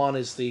 Part one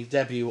is the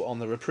debut on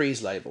the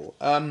Reprise label.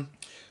 Again,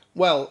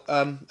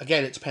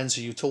 it depends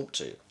who you talk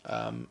to.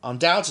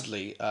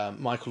 Undoubtedly,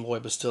 Michael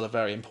Lloyd was still a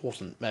very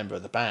important member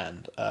of the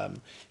band.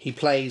 He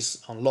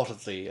plays on a lot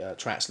of the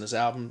tracks in this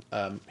album.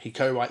 He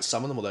co-writes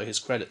some of them, although his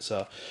credits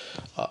are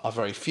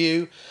very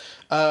few.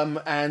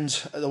 And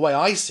the way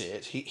I see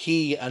it,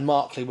 he and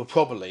Markley were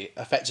probably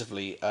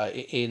effectively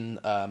in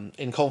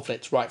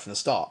conflict right from the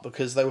start,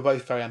 because they were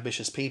both very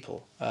ambitious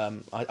people.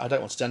 I don't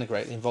want to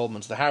denigrate the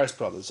involvement of the Harris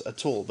brothers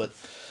at all, but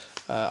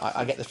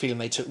I get the feeling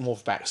they took more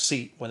of a back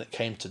seat when it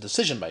came to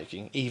decision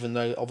making, even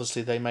though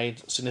obviously they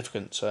made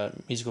significant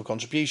musical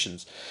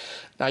contributions.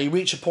 Now you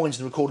reach a point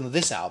in the recording of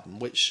this album,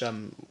 which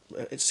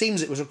it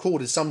seems it was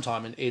recorded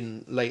sometime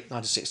in late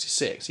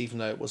 1966, even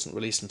though it wasn't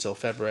released until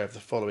February of the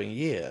following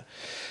year,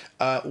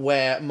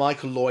 where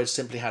Michael Lloyd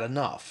simply had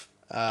enough.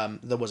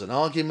 There was an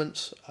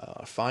argument,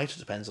 a fight, it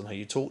depends on who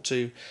you talk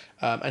to,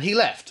 and he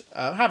left,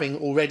 having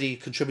already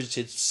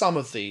contributed some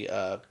of the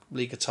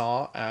lead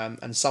guitar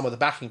and some of the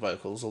backing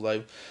vocals,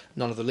 although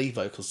none of the lead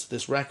vocals to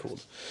this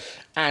record.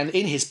 And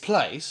in his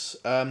place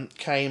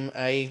came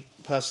a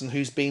person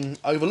who's been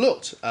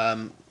overlooked,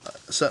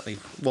 certainly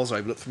was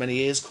overlooked for many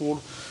years,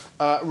 called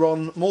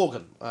Ron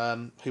Morgan,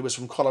 who was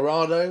from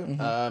Colorado.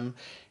 Mm-hmm.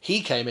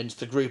 He came into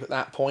the group at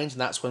that point, and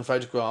that's when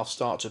photographs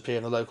start to appear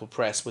in the local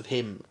press with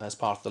him as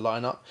part of the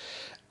lineup.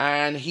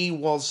 And he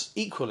was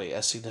equally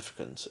as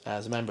significant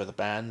as a member of the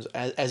band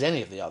as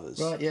any of the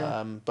others. Right,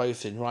 yeah.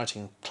 Both in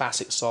writing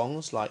classic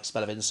songs like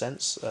Smell of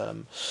Incense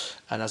and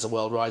As the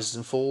World Rises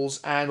and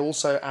Falls, and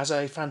also as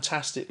a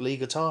fantastic lead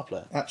guitar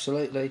player.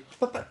 Absolutely.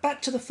 But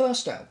back to the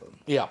first album.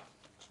 Yeah.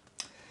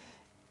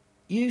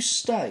 You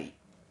state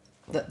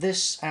that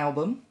this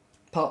album,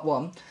 part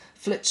 1,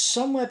 flits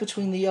somewhere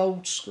between the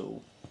old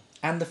school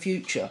and the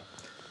future.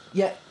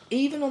 Yet,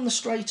 even on the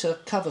straighter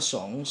cover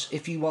songs,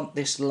 If You Want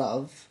This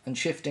Love and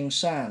Shifting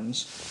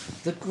Sands,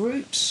 the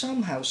group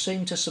somehow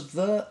seem to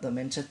subvert them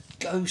into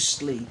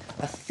ghostly,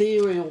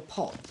 ethereal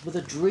pop with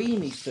a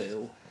dreamy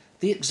feel,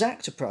 the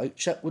exact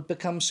approach that would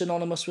become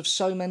synonymous with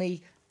so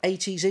many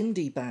 80s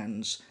indie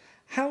bands.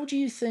 How do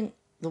you think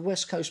the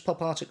West Coast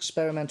pop art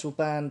experimental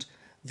band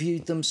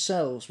viewed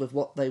themselves with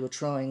what they were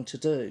trying to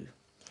do?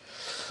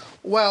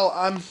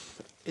 Well,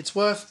 it's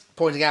worth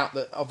pointing out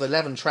that of the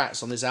 11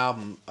 tracks on this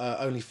album,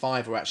 only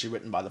 5 were actually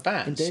written by the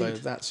band. Indeed. So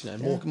that's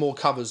more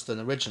covers than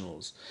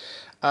originals.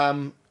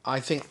 I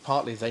think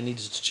partly they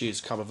needed to choose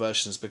cover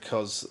versions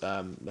because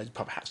they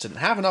perhaps didn't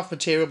have enough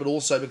material, but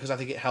also because I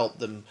think it helped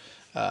them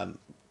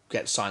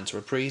get signed to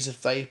Reprise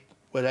if they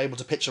were able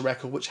to pitch a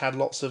record which had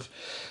lots of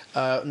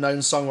known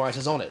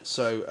songwriters on it.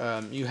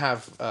 So you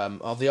have,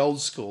 of the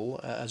old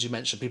school, as you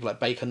mentioned, people like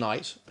Baker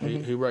Knight,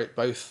 who wrote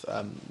both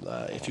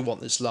If You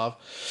Want This Love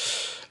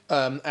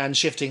and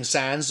Shifting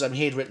Sands.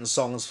 He had written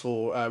songs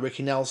for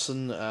Ricky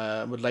Nelson,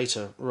 would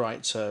later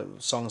write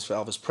songs for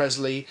Elvis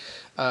Presley.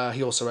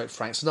 He also wrote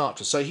Frank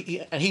Sinatra. So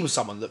he was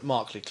someone that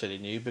Mark Lee clearly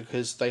knew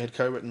because they had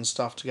co-written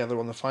stuff together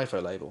on the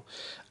FIFO label.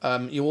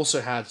 You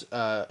also had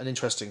an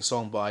interesting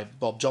song by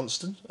Bob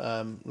Johnston,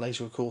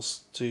 later of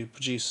course to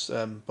produce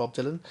Bob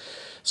Dylan,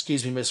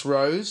 Excuse Me Miss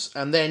Rose.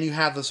 And then you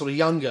have the sort of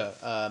younger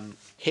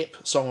hip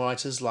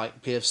songwriters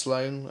like P.F.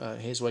 Sloan,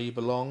 Here's Where You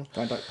Belong.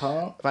 Van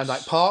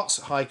Dyke Parks,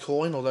 High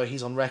Coin, although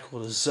he's on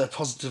record as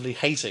positively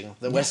hating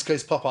the West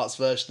Coast Pop Arts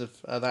version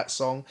of that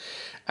song.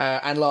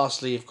 And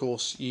lastly, of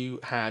course,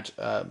 you had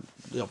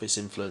the obvious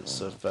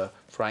influence of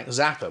Frank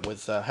Zappa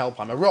with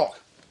Help, I'm a Rock.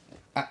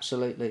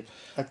 Absolutely.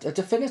 A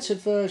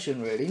definitive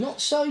version, really.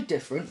 Not so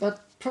different,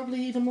 but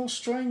probably even more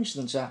strange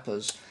than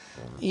Zappa's.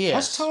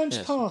 Yes. As time's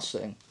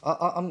passing,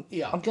 I'm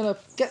going to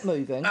get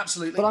moving.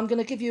 Absolutely. But I'm going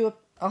to give you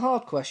a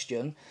hard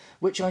question,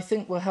 which I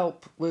think will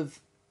help with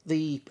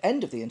the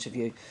end of the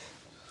interview.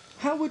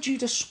 How would you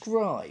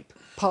describe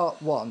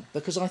part 1?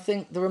 Because I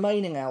think the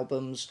remaining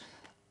albums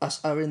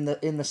are in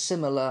the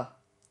similar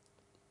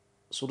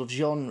sort of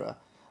genre.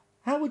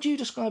 How would you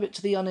describe it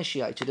to the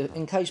uninitiated,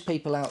 in case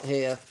people out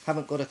here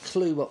haven't got a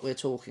clue what we're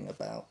talking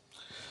about?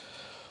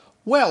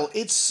 Well,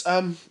 it's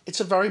a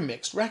very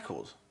mixed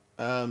record.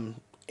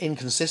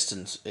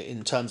 Inconsistent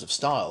in terms of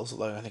styles,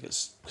 although I think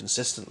it's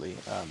consistently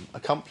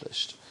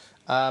accomplished.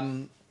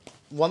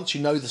 Once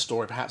you know the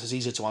story, perhaps it's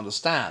easier to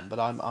understand, but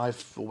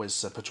I've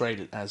always portrayed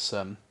it as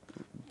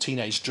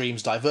teenage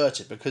dreams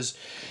diverted, because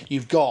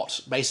you've got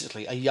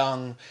basically a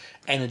young,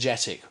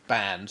 energetic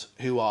band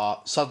who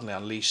are suddenly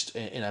unleashed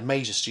in a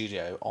major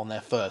studio on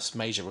their first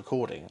major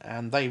recording,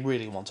 and they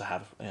really want to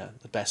have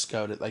the best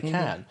go that they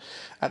can.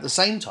 At the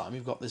same time,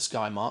 you've got this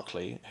guy Mark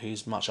Lee,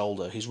 who's much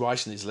older, who's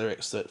writing these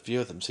lyrics that few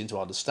of them seem to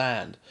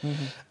understand,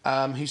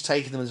 who's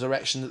taking them in a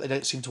direction that they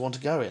don't seem to want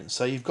to go in.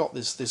 So you've got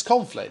this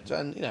conflict,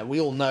 and we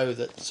all know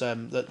that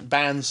that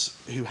bands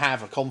who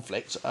have a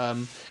conflict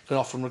can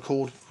often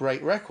record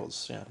great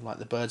records, like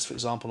the Byrds, for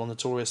example, on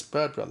Notorious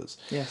Byrd Brothers.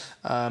 Yes.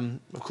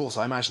 Of course,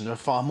 I imagine there are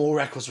far more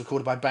records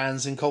recorded by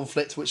bands in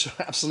conflict which are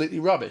absolutely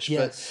rubbish.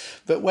 Yes.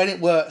 But when it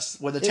works,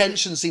 when the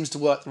tension seems to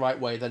work the right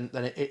way, then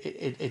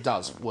it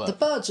does work. The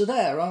Byrds are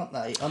there, aren't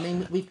they? I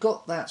mean, we've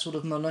got that sort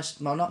of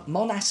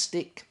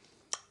monastic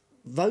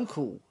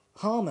vocal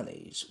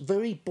harmonies,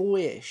 very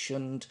boyish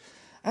and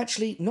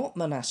actually not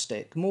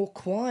monastic, more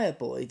choir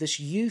boy, this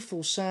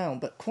youthful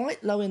sound, but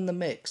quite low in the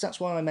mix. That's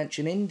why I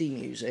mention indie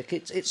music.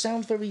 It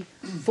sounds very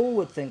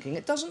forward-thinking.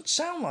 It doesn't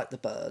sound like the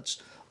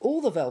Byrds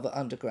or the Velvet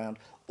Underground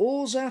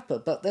or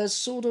Zappa, but there's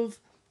sort of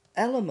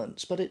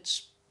elements, but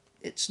it's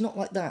not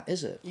like that,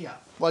 is it? Yeah.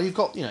 Well, you've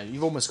got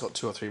you've almost got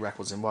 2 or 3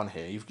 records in one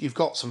here. You've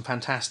got some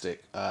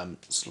fantastic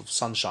sort of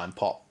sunshine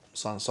pop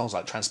songs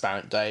like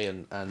Transparent Day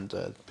and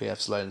P.F.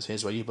 Sloan's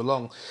Here's Where You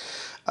Belong.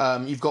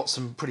 You've got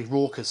some pretty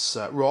raucous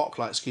rock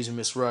like Excuse Me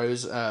Miss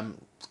Rose,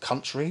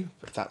 country,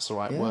 if that's the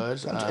right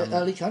word.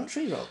 Early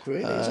country rock,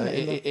 really, isn't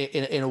it?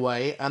 In a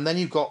way. And then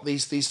you've got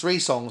these 3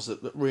 songs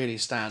that really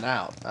stand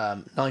out.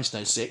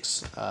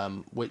 1906,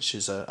 which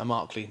is a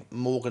Mark Lee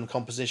Morgan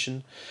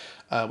composition.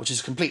 which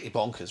is completely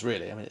bonkers,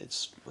 really. I mean,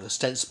 it's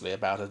ostensibly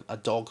about a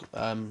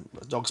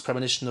dog's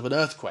premonition of an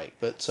earthquake,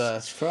 but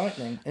it's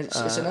frightening. It's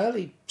an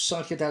early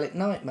psychedelic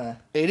nightmare.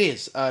 It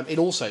is. It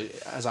also,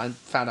 as I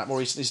found out more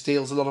recently,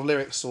 steals a lot of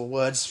lyrics or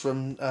words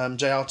from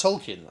J.R.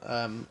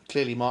 Tolkien.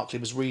 Clearly, Markley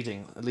was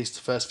reading at least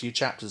the first few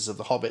chapters of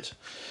The Hobbit.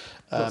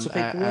 Lots of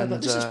people were,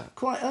 but this is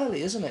quite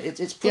early, isn't it?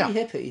 It's pretty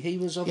hippie. He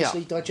was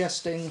obviously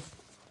digesting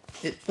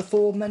it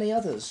before many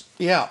others.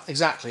 Yeah,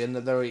 exactly, and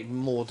there are even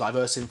more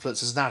diverse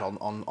influences than that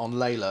on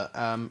Layla,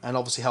 and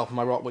obviously Helping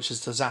My Rock, which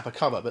is the Zappa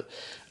cover.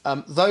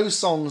 But those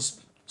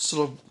songs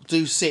sort of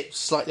do sit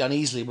slightly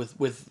uneasily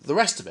with the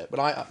rest of it.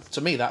 But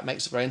to me, that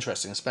makes it very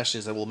interesting, especially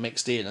as they're all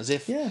mixed in, as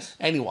if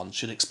anyone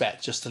should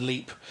expect just to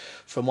leap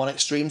from one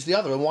extreme to the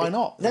other, and why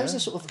not? There's a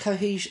sort of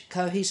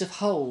cohesive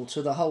whole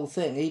to the whole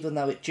thing, even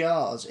though it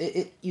jars.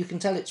 You can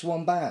tell it's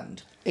one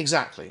band.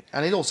 Exactly,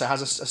 and it also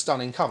has a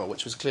stunning cover,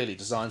 which was clearly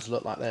designed to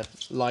look like their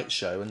light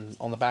show. And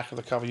on the back of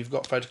the cover, you've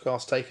got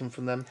photographs taken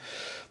from them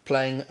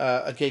playing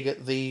a gig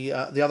at the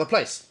other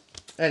place.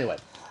 Anyway,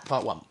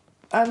 part 1.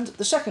 And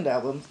the second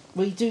album,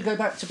 we do go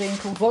back to being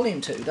called Volume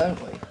 2, don't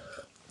we?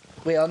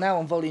 We are now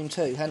on Volume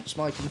 2, hence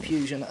my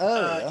confusion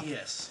earlier.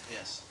 Yes.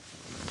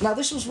 Now,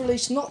 this was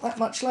released not that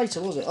much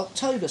later, was it?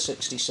 October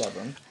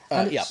 1967.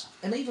 And it's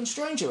an even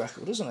stranger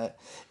record, isn't it?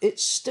 It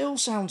still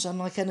sounds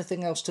unlike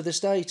anything else to this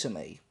day to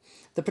me.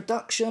 The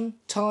production,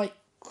 tight,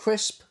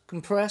 crisp,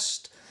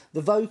 compressed.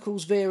 The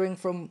vocals veering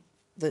from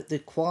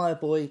the choir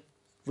boy,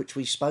 which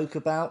we spoke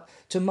about,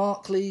 to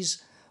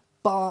Markley's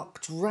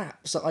barked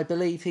raps that I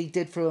believe he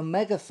did through a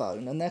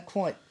megaphone, and they're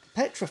quite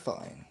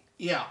petrifying.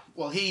 Yeah,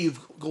 well, here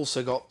you've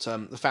also got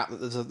the fact that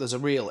there's a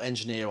real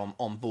engineer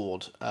on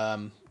board.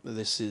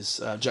 This is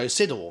Joe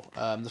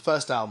Sidor. The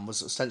first album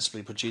was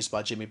ostensibly produced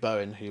by Jimmy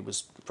Bowen, who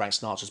was Frank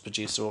Sinatra's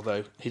producer,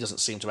 although he doesn't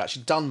seem to have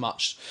actually done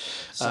much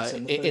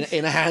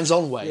in a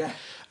hands-on way. Yeah.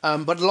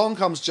 But along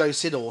comes Joe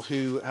Sidor,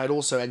 who had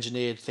also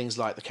engineered things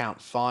like The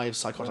Count 5,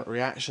 Psychotic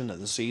Reaction,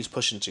 and The Seas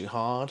Pushing Too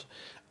Hard.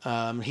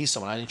 He's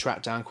someone I only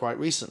tracked down quite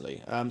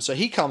recently. So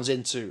he comes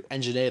in to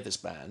engineer this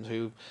band,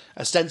 who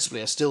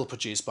ostensibly are still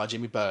produced by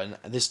Jimmy Bowen,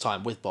 and this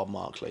time with Bob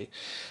Markley.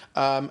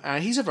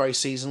 And he's a very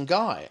seasoned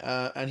guy,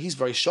 and he's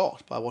very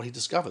shocked by what he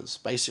discovers.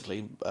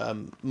 Basically,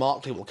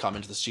 Markley will come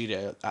into the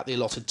studio at the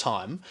allotted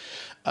time.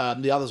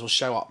 The others will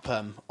show up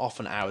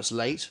often hours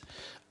late.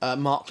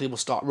 Markley will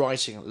start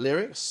writing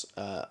lyrics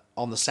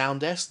on the sound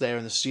desk there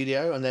in the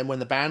studio, and then when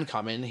the band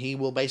come in, he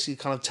will basically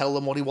kind of tell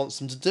them what he wants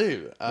them to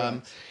do.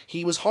 Right.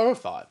 He was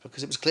horrified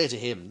because it was clear to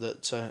him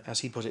that, as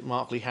he put it,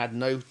 Markley had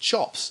no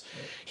chops.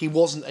 Right. He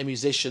wasn't a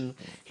musician.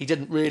 He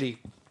didn't really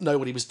know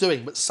what he was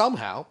doing, but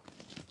somehow,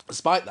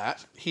 despite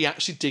that, he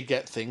actually did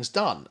get things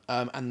done.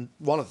 And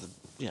one of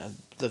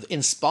the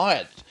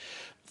inspired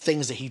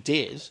things that he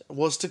did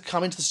was to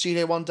come into the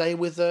studio one day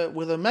with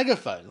a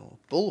megaphone or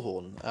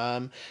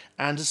bullhorn,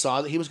 and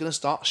decide that he was going to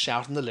start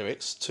shouting the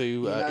lyrics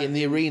to in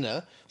the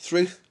arena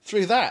through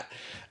that.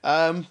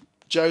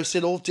 Joe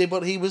Sidor did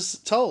what he was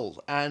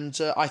told, and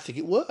I think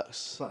it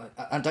works.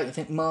 And don't you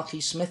think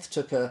Marky Smith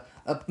took a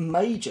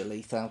major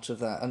leaf out of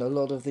that, and a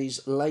lot of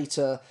these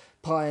later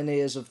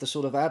pioneers of the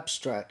sort of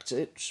abstract?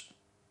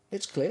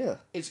 It's clear.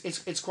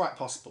 It's quite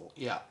possible.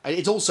 Yeah,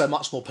 it's also a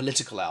much more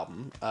political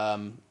album.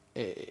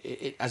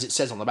 It, as it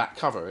says on the back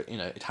cover,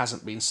 it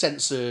hasn't been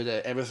censored.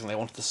 Everything they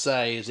wanted to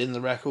say is in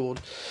the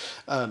record.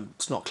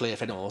 It's not clear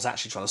if anyone was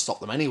actually trying to stop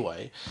them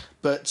anyway.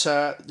 But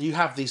you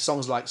have these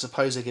songs like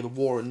 "Suppose I Give a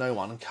War and No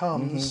One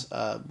Comes,"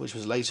 which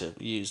was later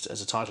used as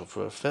a title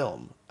for a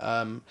film.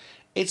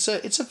 It's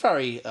a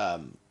very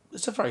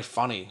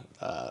funny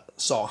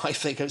song. I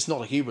think it's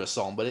not a humorous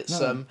song, but it's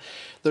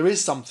there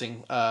is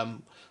something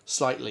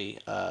slightly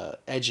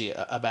edgy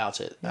about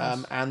it,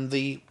 and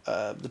the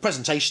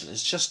presentation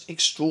is just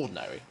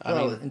extraordinary. I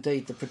mean,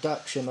 indeed, the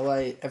production, the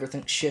way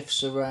everything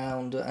shifts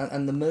around,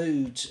 and the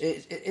moods.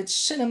 It's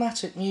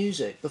cinematic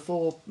music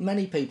before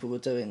many people were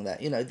doing that.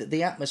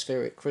 The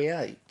atmosphere it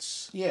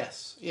creates.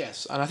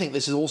 Yes, and I think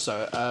this is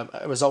also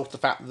a result of the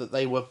fact that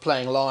they were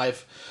playing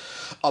live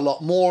a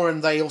lot more,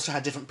 and they also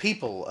had different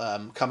people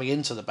coming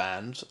into the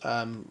band.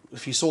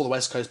 If you saw the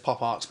West Coast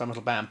Pop Art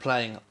Experimental Band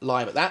playing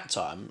live at that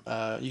time,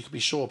 you could be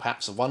sure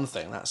perhaps of one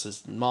thing, that's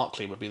as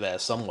Markley would be there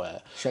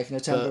somewhere. Shaking a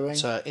tambourine.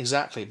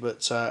 Exactly,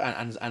 but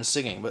and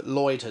singing, but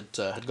Lloyd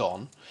had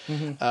gone.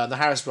 The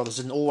Harris brothers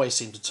didn't always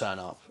seem to turn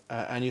up.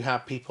 And you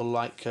have people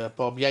like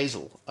Bob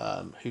Yazel,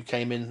 who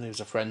came in, who was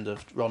a friend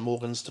of Ron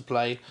Morgan's, to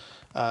play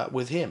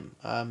with him.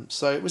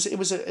 So it was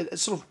a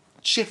sort of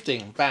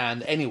shifting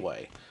band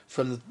anyway,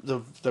 from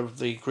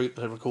the group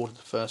that had recorded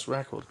the first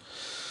record.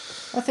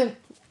 I think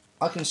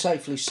I can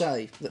safely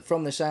say that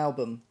from this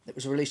album, it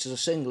was released as a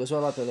single as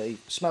well, I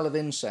believe, Smell of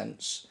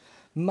Incense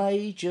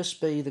may just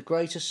be the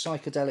greatest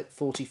psychedelic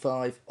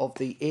 45 of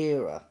the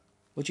era.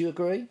 Would you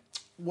agree?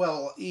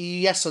 Well,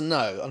 yes and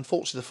no.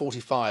 Unfortunately, the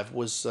 45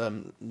 was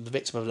the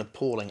victim of an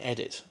appalling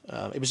edit.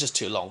 It was just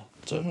too long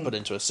to put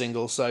into a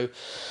single, so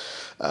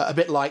a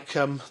bit like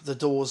The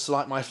Doors'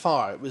 Light My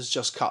Fire, it was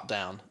just cut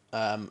down.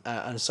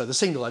 and so the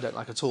single I don't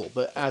like at all.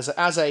 But as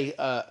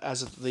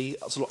the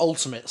sort of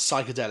ultimate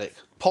psychedelic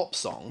pop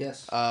song,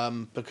 yes,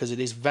 because it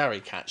is very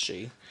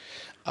catchy,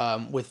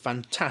 with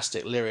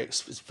fantastic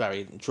lyrics. It's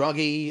very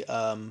druggy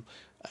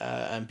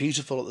and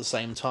beautiful at the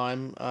same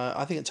time.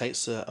 I think it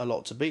takes a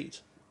lot to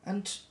beat.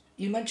 And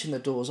you mentioned the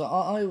Doors.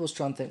 I always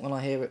try and think when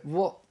I hear it,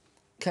 what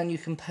can you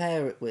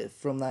compare it with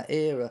from that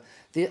era?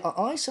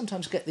 I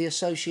sometimes get the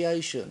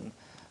association,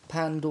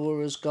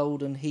 Pandora's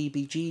Golden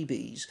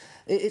Heebie-Jeebies.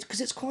 It's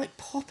because it's quite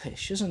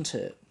popish, isn't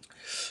it?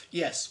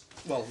 Yes.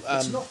 Well,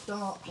 it's not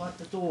dark like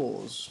the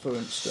Doors, for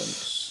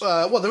instance.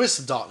 Well, there is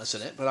some darkness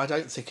in it, but I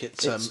don't think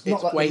it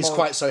like weighs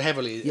quite so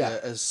heavily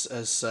as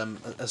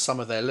some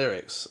of their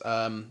lyrics.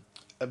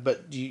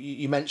 But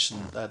you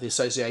mentioned the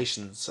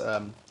associations,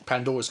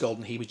 Pandora's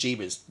Golden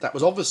Heebie-Jeebies. That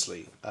was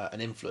obviously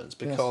an influence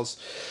because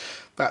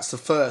that's the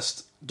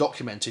first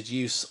documented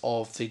use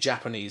of the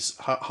Japanese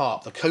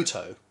harp, the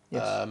koto.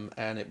 Yes.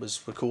 And it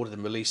was recorded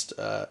and released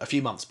a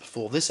few months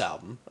before this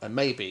album, and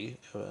maybe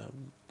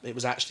it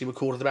was actually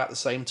recorded about the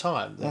same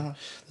time. The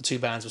two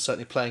bands were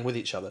certainly playing with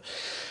each other.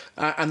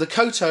 And the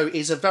koto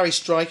is a very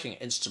striking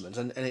instrument,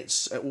 and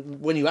it's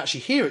when you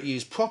actually hear it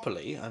used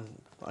properly,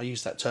 and I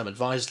use that term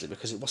advisedly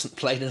because it wasn't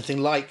played anything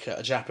like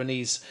a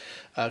Japanese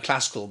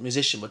classical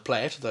musician would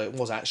play it, though it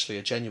was actually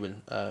a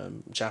genuine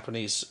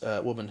Japanese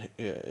woman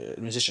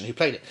musician who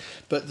played it.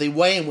 But the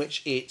way in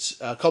which it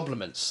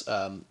complements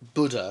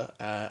Buddha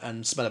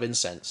and Smell of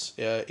Incense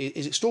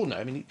is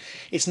extraordinary. I mean,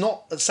 it's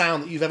not a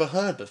sound that you've ever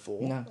heard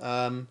before.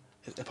 No.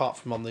 Apart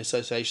from on the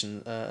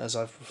association, as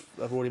I've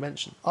already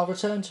mentioned. I'll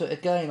return to it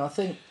again. I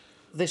think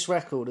this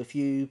record, if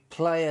you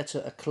play it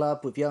at a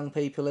club with young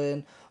people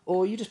in,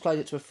 or you just played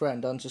it to a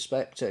friend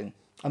unsuspecting,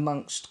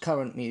 amongst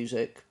current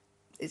music,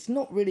 it's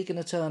not really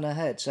going to turn her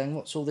head saying,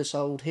 what's all this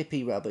old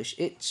hippie rubbish?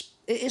 It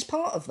is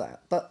part of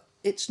that, but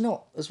it's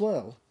not as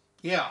well.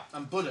 Yeah,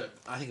 and Buddha,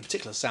 I think in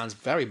particular, sounds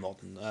very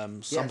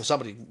modern.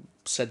 Somebody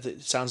said that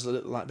it sounds a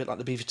bit like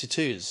the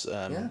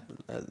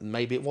B-52s.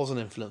 Maybe it was an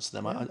influence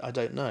on them. I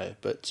don't know,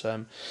 but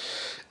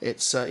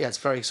it's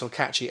very sort of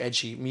catchy,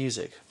 edgy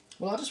music.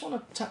 Well, I just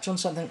want to touch on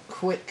something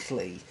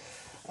quickly.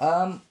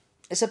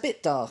 It's a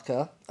bit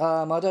darker.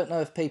 I don't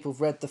know if people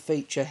have read the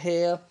feature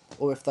here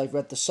or if they've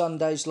read the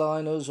Sundays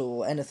liners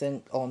or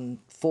anything on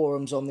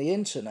forums on the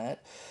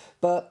internet,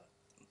 but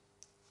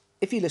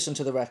if you listen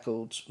to the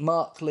records,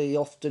 Mark Lee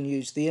often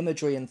used the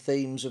imagery and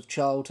themes of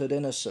childhood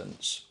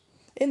innocence.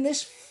 In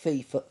this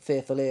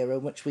fearful era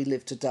in which we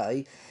live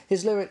today,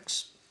 his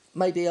lyrics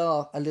maybe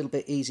are a little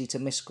bit easy to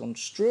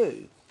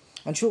misconstrue.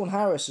 And Sean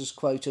Harris is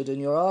quoted in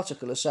your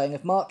article as saying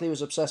if Mark Lee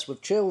was obsessed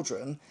with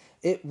children,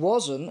 it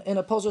wasn't in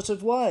a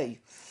positive way.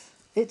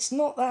 It's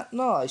not that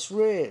nice,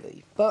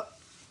 really. But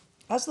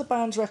as the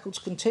band's records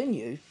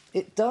continue,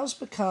 it does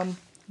become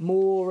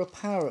more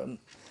apparent.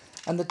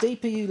 And the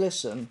deeper you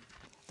listen,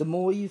 the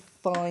more you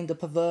find a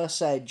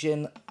perverse edge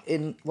in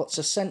what's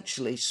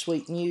essentially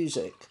sweet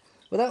music.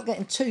 Without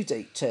getting too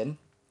deep, Tim,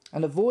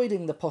 and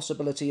avoiding the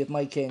possibility of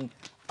making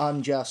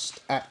unjust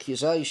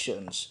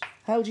accusations,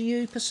 how do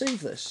you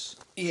perceive this?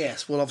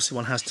 Yes, well, obviously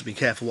one has to be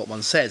careful what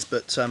one says,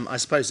 but I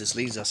suppose this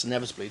leads us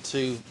inevitably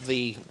to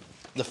the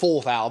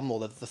fourth album, or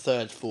the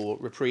third for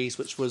Reprise,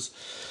 which was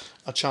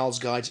A Child's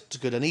Guide to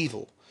Good and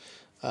Evil.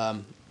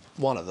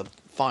 One of the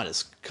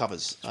finest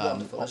covers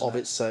of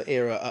its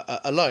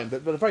era alone,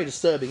 but a very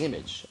disturbing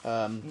image.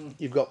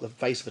 You've got the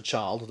face of a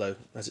child, although,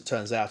 as it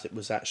turns out, it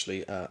was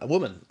actually a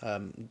woman.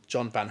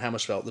 John Van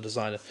Hammersveld, the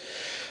designer,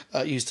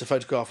 used a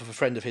photograph of a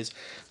friend of his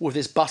with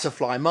this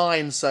butterfly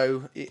mind,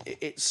 so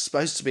it's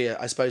supposed to be,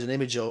 I suppose, an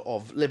image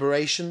of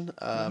liberation,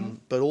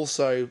 but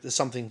also there's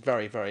something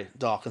very, very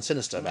dark and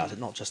sinister about it,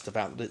 not just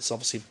about that it's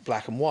obviously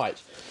black and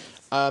white.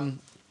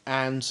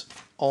 And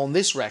on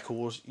this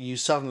record, you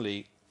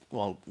suddenly...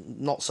 Well,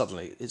 not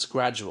suddenly, it's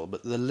gradual,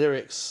 but the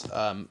lyrics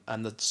and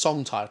the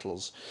song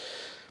titles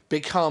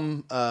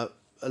become a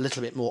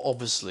little bit more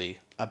obviously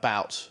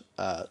about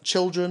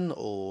children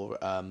or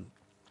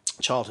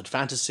childhood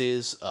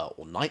fantasies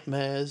or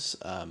nightmares.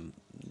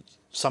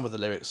 Some of the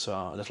lyrics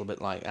are a little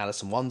bit like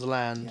Alice in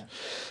Wonderland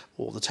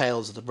or the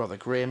Tales of the Brother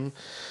Grimm.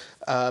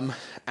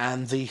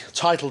 And the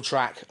title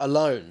track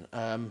alone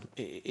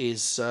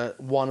is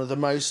one of the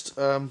most,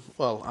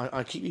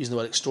 I keep using the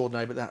word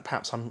extraordinary, but that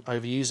perhaps I'm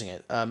overusing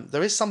it.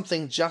 There is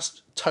something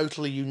just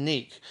totally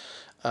unique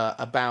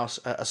about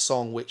a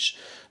song which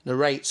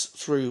narrates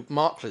through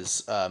Mark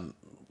Lee's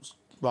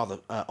rather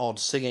odd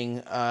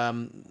singing,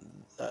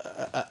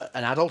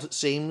 an adult, it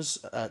seems,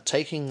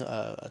 taking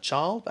a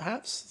child,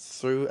 perhaps,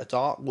 through a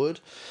dark wood,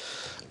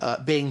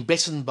 being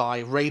bitten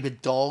by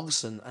rabid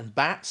dogs and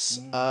bats,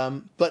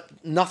 but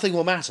nothing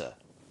will matter.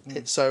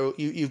 So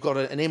you've got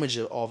an image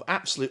of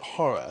absolute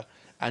horror,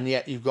 and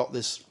yet you've got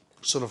this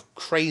sort of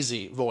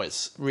crazy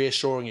voice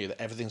reassuring you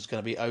that everything's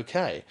going to be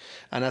okay.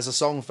 And as the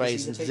song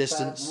fades into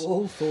distance...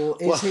 Wolf, or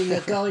is he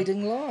a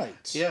guiding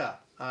light? Yeah,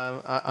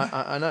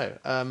 I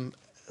know.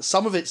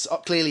 Some of it's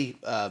clearly...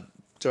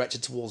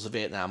 directed towards the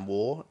Vietnam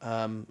War,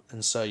 and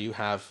so you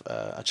have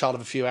A Child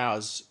of a Few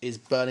Hours is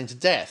burning to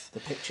death. The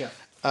picture.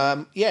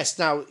 Yes.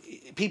 Now,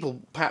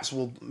 people perhaps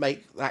will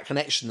make that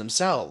connection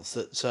themselves.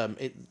 That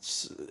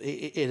it's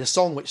in a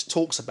song which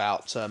talks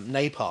about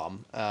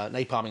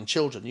napalming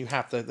children. You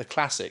have the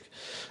classic,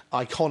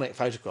 iconic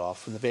photograph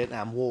from the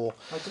Vietnam War,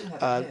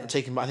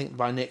 taken by, I think,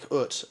 by Nick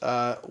Ut,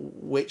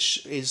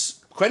 which is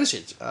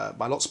credited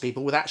by lots of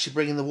people with actually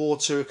bringing the war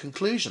to a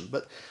conclusion.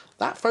 But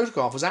that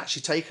photograph was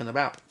actually taken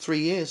about 3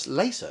 years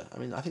later. I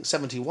mean, I think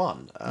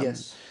 1971.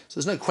 Yes. So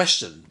there's no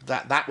question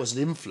that that was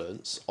an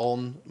influence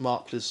on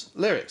Markley's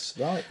lyrics.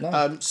 Right,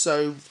 no.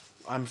 So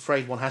I'm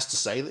afraid one has to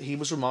say that he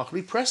was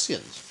remarkably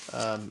prescient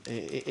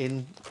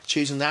in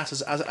choosing that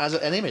as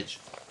an image.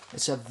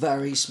 It's a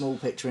very small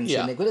picture in Yeah.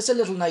 Shindig, but it's a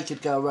little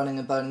naked girl running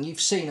and boning.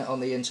 You've seen it on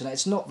the internet.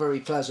 It's not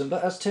very pleasant,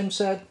 but as Tim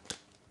said,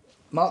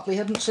 Markley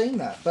hadn't seen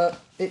that,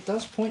 but it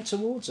does point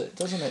towards it,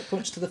 doesn't it? It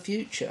points to the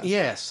future.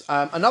 Yes.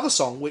 Another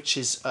song which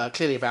is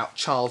clearly about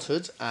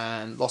childhood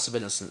and loss of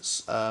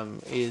innocence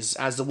is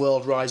As the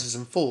World Rises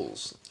and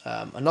Falls.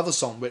 Another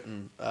song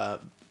written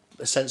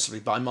essentially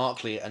by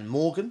Markley and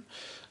Morgan,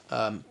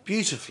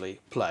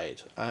 beautifully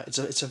played.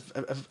 It's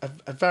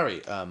a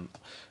very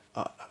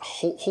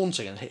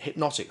haunting and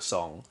hypnotic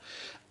song,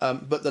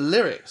 but the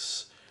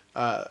lyrics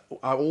are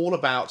all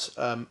about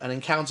an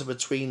encounter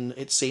between,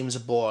 it seems, a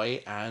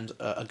boy and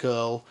a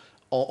girl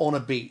on a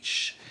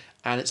beach,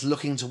 and it's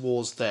looking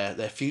towards their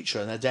future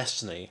and their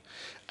destiny,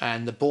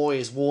 and the boy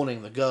is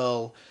warning the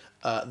girl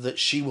that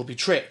she will be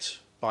tricked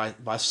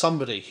by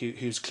somebody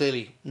who's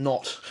clearly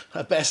not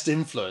her best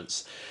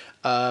influence,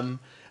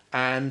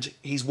 and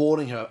he's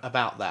warning her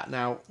about that.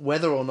 Now,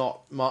 whether or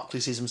not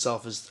Markley sees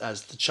himself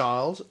as the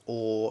child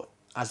or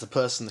as the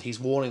person that he's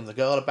warning the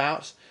girl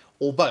about,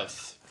 or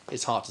both,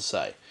 it's hard to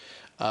say.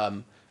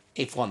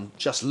 If one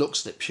just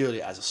looks at it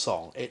purely as a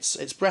song,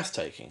 it's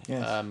breathtaking.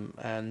 Yes.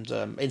 And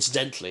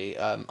incidentally,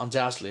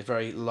 undoubtedly a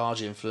very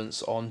large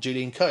influence on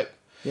Julian Cope.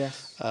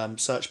 Yes.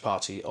 Search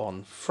Party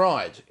on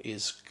Fried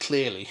is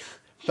clearly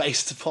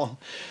based upon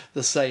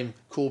the same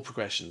chord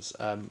progressions.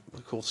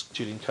 Of course,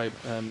 Julian Cope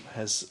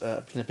has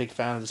been a big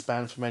fan of this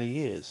band for many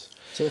years.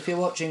 So if you're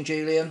watching,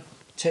 Julian,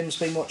 Tim's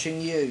been watching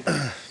you.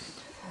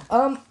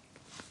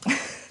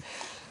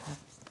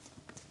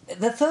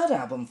 The third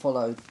album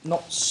followed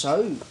not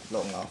so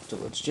long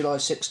afterwards, July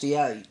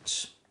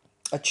 1968,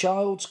 A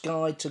Child's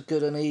Guide to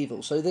Good and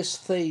Evil. So this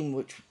theme,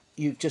 which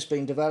you've just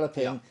been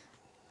developing,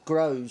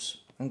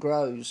 grows and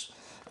grows.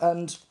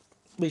 And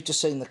we've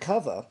just seen the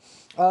cover.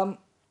 You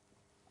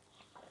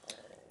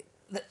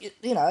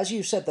know, as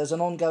you said, there's an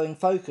ongoing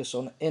focus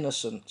on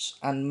innocence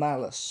and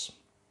malice.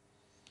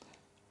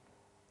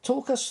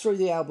 Talk us through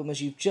the album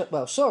as you've just...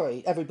 Well,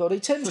 sorry,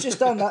 everybody. Tim's just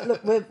done that.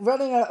 Look, we're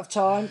running out of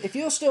time. If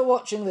you're still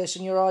watching this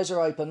and your eyes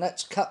are open,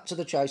 let's cut to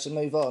the chase and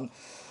move on.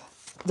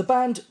 The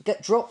band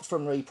get dropped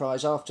from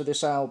Reprise after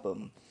this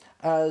album.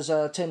 As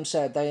Tim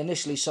said, they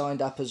initially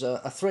signed up as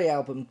a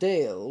 3-album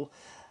deal,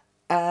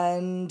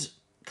 and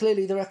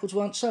clearly the records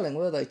weren't selling,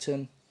 were they,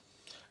 Tim?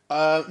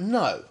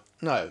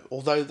 No,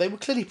 although they were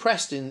clearly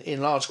pressed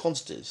in large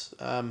quantities.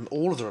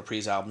 All of the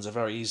Reprise albums are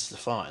very easy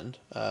to find,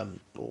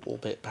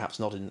 albeit perhaps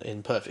not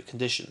in perfect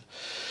condition.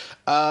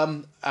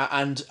 And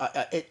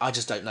I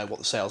just don't know what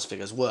the sales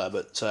figures were,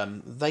 but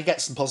they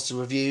get some positive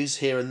reviews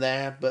here and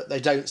there, but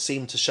they don't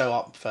seem to show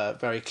up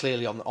very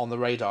clearly on the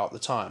radar at the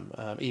time,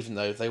 even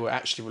though they were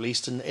actually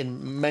released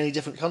in many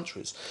different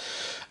countries.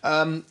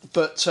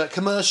 But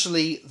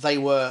commercially, they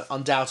were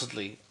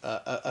undoubtedly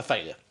a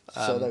failure.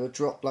 So they were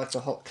dropped like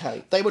a hot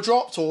cake. They were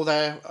dropped, or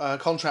their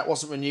contract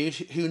wasn't renewed.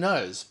 Who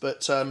knows?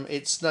 But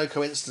it's no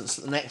coincidence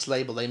that the next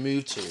label they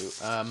moved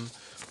to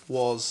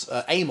was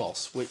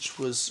Amos, which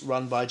was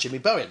run by Jimmy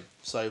Bowen.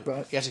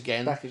 So yet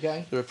again, back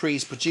again, the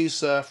Reprise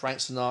producer, Frank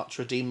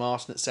Sinatra, Dean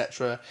Martin,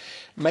 etc.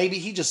 Maybe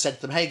he just said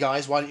to them, "Hey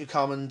guys, why don't you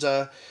come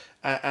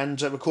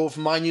and record for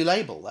my new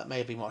label?" That may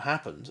have been what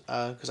happened,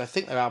 because I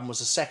think their album was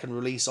the second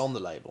release on the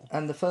label.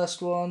 And the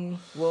first one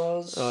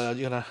was...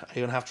 You're gonna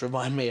have to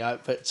remind me,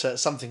 but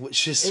something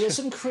which is... It was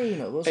some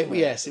crooner, wasn't it?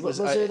 Yes, it was.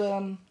 Was it...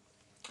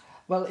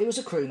 Well, it was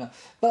a crooner.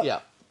 But,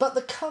 yeah. But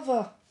the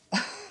cover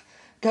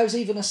goes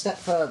even a step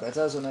further,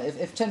 doesn't it?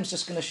 If Tim's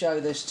just going to show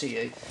this to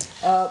you,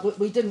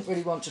 we didn't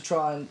really want to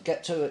try and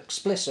get too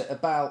explicit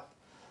about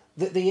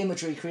the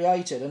imagery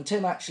created, and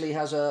Tim actually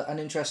has an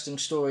interesting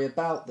story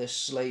about this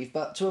sleeve,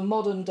 but to a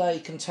modern day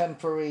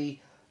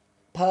contemporary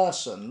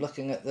person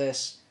looking at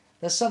this,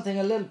 there's something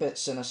a little bit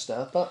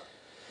sinister. But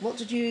what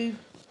did you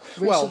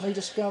recently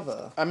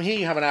discover? I mean, here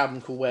you have an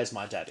album called Where's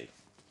My Daddy,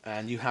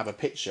 and you have a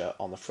picture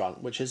on the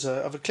front which is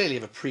clearly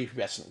of a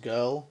prepubescent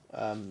girl.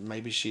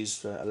 Maybe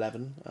she's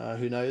 11,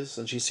 who knows,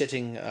 and she's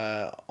sitting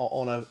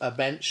on a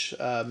bench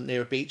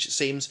near a beach, it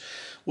seems,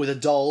 with a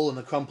doll and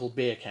a crumpled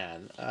beer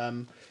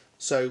can.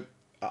 So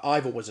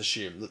I've always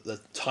assumed that the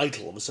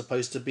title was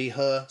supposed to be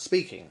her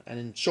speaking,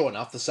 and sure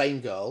enough, the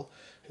same girl,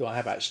 who I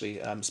have actually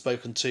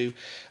spoken to,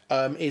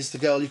 is the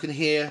girl you can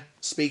hear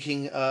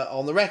speaking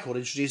on the record,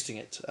 introducing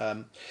it.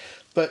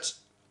 But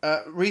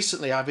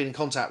recently I've been in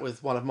contact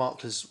with one of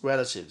Markley's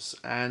relatives,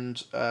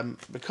 and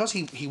because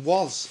he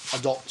was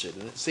adopted,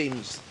 and it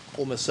seems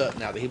almost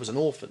certain now that he was an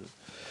orphan,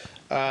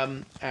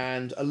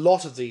 And a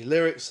lot of the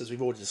lyrics, as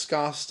we've already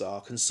discussed,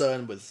 are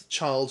concerned with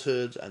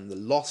childhood and the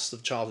loss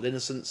of childhood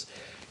innocence.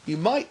 You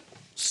might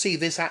see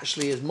this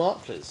actually as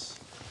Markley's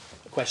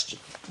question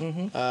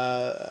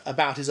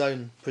about his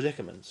own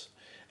predicament,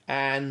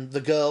 and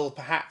the girl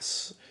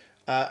perhaps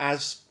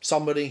as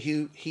somebody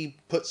who he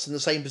puts in the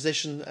same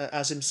position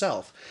as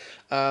himself.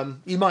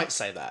 You might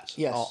say that.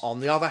 Yes. On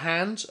the other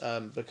hand,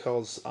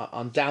 because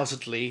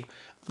undoubtedly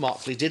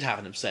Markley did have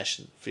an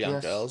obsession for young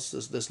girls.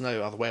 There's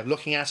no other way of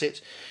looking at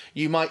it.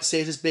 You might see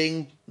it as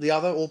being the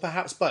other, or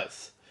perhaps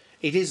both.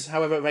 It is,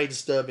 however, a very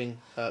disturbing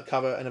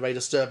cover and a very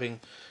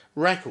disturbing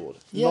record.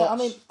 Yeah,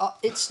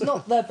 it's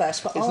not their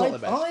best, but not their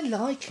best. I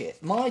like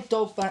it. My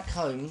Dog Back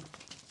Home,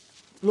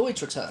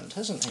 Lloyd's returned,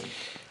 hasn't he?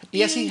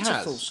 Yes, he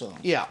Beautiful has. Song.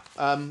 Yeah.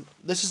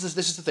 This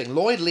is the thing.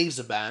 Lloyd leaves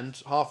the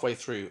band halfway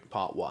through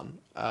part 1.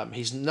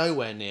 He's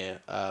nowhere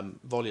near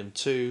volume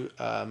 2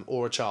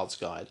 or A Child's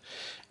Guide,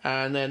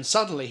 and then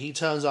suddenly he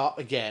turns up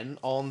again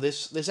on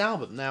this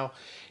album. Now,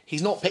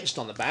 he's not pictured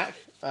on the back,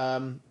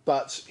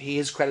 but he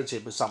is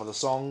credited with some of the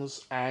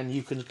songs, and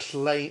you can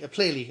clearly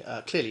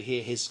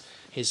hear his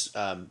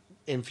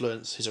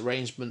influence, his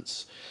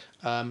arrangements.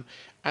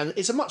 And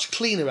it's a much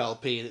cleaner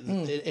LP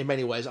in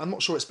many ways. I'm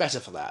not sure it's better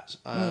for that.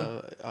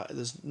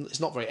 It's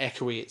not very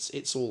echoey.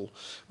 It's all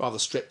rather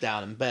stripped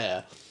down and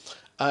bare.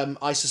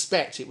 I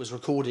suspect it was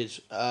recorded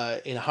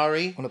in a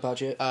hurry. On a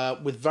budget.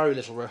 With very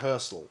little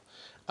rehearsal.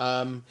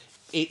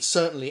 It's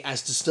certainly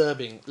as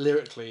disturbing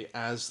lyrically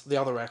as the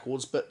other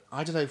records, but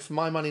I don't know, for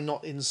my money,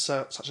 not in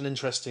such an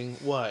interesting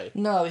way.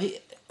 No,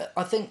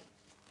 I think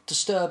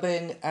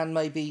disturbing and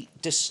maybe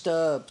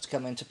disturbed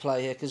come into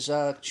play here, because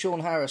Sean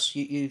Harris,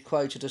 you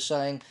quoted as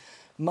saying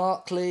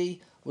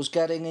Markley was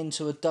getting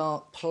into a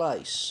dark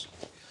place.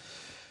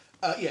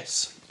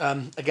 Yes.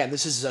 Again,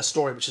 this is a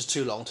story which is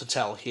too long to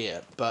tell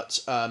here, but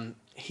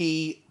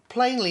he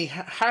plainly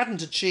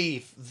hadn't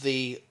achieved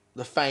the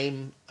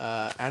fame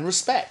and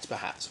respect,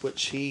 perhaps,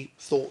 which he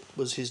thought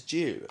was his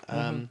due.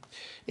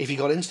 If he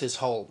got into this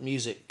whole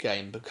music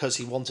game because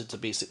he wanted to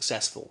be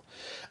successful,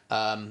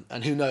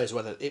 and who knows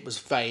whether it was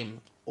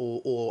fame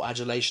or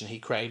adulation he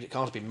craved. It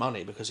can't have been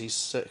money, because he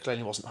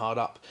clearly wasn't hard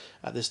up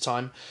at this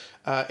time.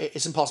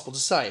 It's impossible to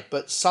say,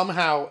 but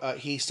somehow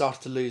he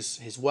started to lose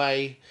his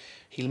way.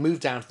 He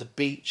moved down to the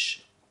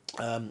beach.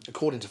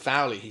 According to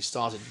Fowley, he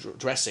started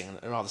dressing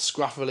rather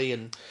scruffily,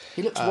 and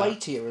he looks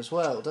weightier as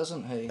well,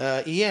 doesn't he?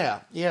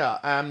 Yeah.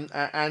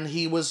 And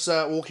he was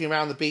walking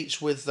around the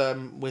beach with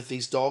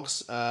these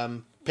dogs,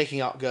 picking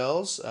up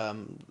girls.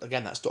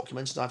 Again, that's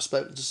documented. I've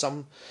spoken to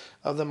some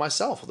of them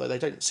myself, although they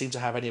don't seem to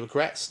have any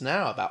regrets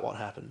now about what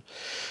happened.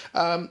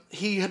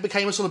 He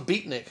became a sort of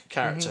beatnik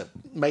character.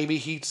 Maybe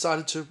he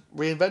decided to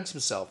reinvent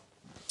himself,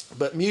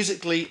 but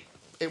musically,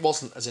 it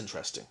wasn't as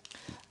interesting.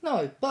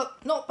 No,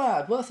 but not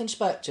bad. Worth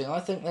inspecting. I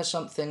think there's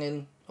something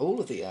in all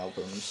of the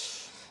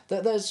albums.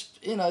 That there's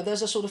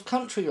a sort of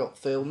country rock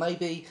feel,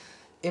 maybe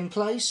in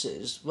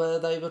places where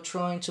they were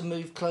trying to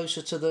move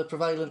closer to the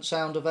prevalent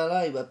sound of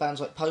LA, where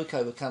bands like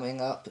Poco were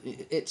coming up.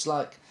 It's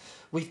like,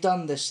 we've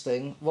done this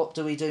thing, what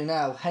do we do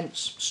now?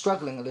 Hence,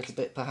 struggling a little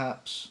bit,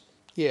 perhaps.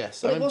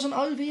 Yes. But it wasn't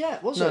over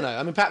yet, was it? No.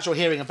 I mean, perhaps you're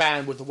hearing a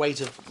band with the weight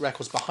of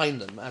records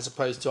behind them, as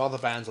opposed to other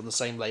bands on the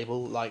same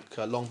label, like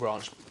Long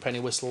Branch,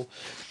 Penny Whistle,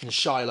 and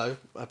Shiloh,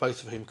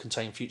 both of whom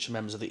contain future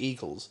members of the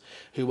Eagles,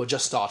 who were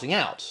just starting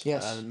out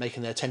and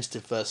making their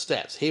tentative first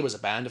steps. Here was a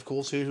band, of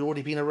course, who had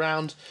already been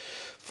around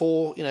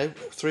for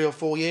 3 or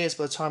 4 years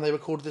by the time they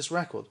recorded this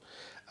record.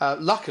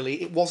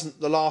 Luckily, it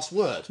wasn't the last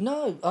word.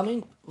 No, I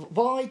mean,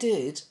 what I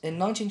did in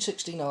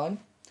 1969...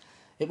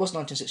 It was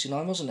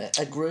 1969, wasn't it?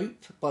 A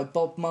Group by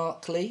Bob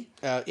Markley.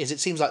 It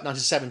seems like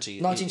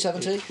 1970.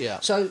 1970? Yeah.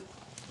 So,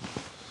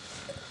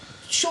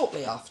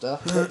 shortly after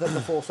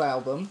the fourth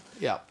album,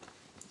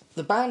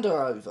 the band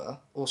are over,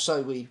 or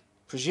so we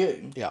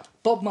presume. Yeah.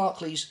 Bob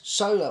Markley's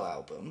solo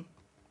album,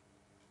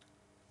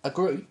 A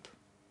Group,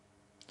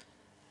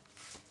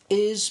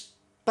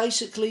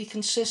 basically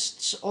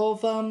consists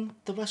of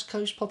the West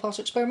Coast pop art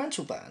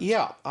experimental band.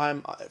 Yeah,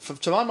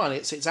 to my mind,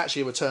 it's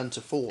actually a return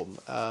to form.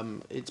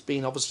 It's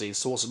been obviously a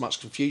source of much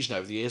confusion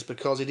over the years,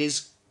 because it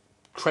is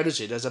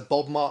credited as a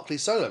Bob Markley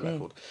solo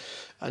record.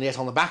 And yet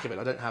on the back of it,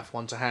 I don't have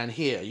one to hand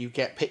here, you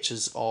get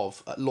pictures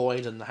of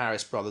Lloyd and the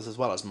Harris brothers as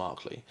well as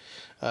Markley.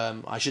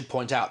 I should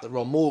point out that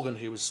Ron Morgan,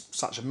 who was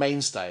such a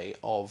mainstay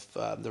of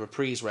the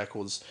Reprise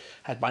records,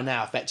 had by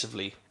now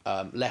effectively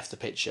left the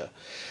picture.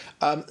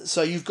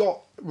 So you've got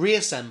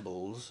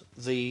reassembled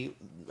the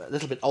a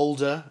little bit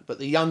older but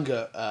the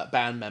younger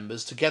band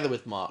members together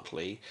with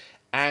Markley,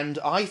 and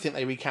I think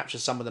they recapture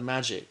some of the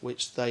magic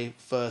which they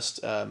first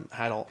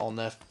had on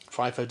their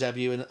FIFO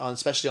debut, and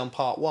especially on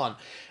part 1.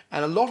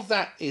 And a lot of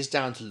that is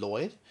down to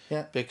Lloyd,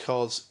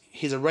 because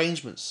his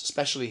arrangements,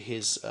 especially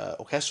his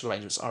orchestral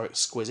arrangements, are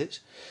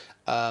exquisite.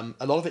 A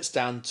lot of it's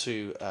down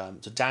to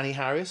Danny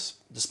Harris,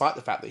 despite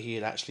the fact that he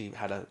had actually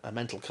had a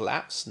mental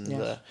collapse, and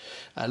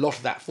a lot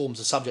of that forms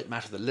the subject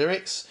matter of the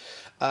lyrics.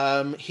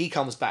 He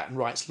comes back and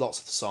writes lots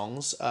of the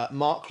songs.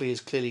 Markley is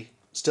clearly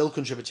still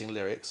contributing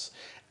lyrics,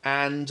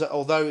 And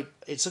although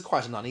it's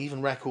quite an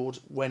uneven record,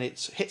 when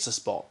it hits a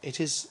spot, it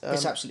is...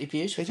 it's absolutely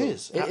beautiful. It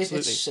is,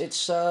 absolutely.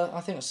 It's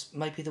I think it's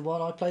maybe the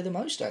one I play the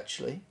most,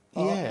 actually.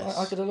 Yes.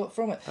 I get a lot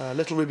from it.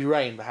 Little Ruby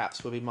Rain,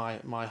 perhaps, would be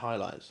my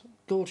highlight.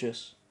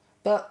 Gorgeous.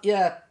 But,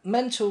 yeah,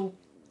 mental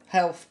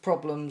health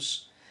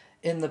problems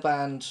in the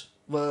band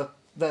were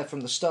there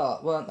from the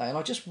start, weren't they? And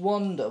I just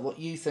wonder what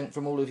you think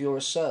from all of your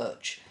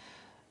research.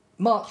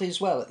 Markley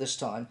as well at this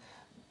time.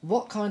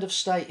 What kind of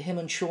state him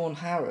and Sean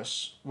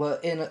Harris were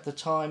in at the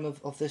time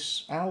of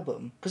this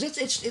album? Because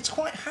it's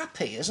quite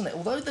happy, isn't it?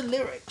 Although the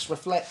lyrics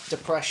reflect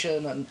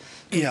depression and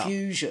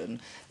confusion,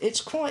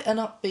 it's quite an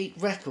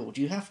upbeat record.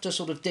 You have to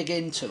sort of dig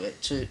into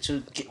it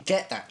to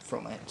get that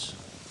from it.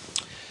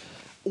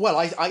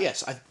 Well,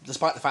 yes,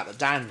 despite the fact that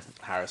Dan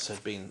Harris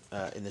had been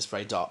in this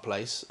very dark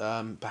place,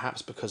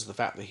 perhaps because of the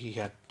fact that he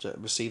had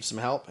received some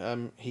help,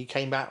 he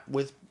came back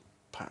with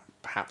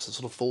perhaps a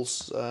sort of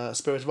false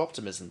spirit of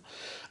optimism.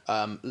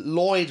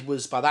 Lloyd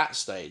was, by that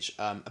stage,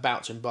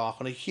 about to embark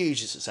on a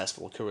hugely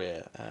successful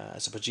career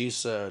as a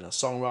producer and a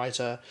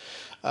songwriter,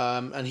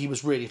 and he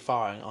was really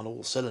firing on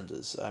all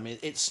cylinders. I mean,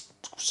 it's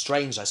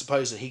strange, I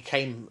suppose, that he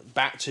came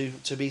back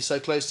to be so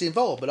closely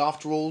involved, but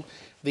after all,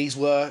 these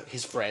were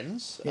his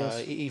friends.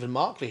 Yes. Even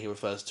Markley he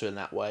refers to in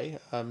that way.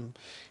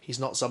 He's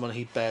not someone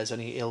he bears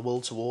any ill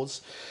will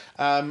towards.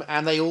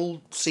 And they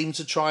all seemed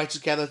to try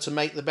together to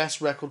make the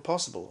best record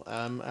possible,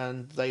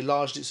 and they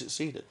largely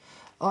succeeded.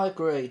 I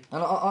agree.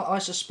 And I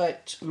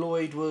suspect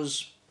Lloyd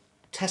was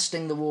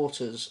testing the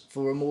waters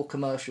for a more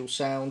commercial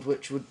sound,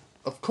 which would,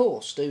 of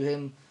course, do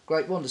him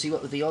great wonders. He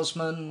worked with the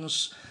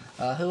Osmonds.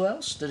 Who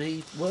else did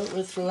he work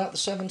with throughout the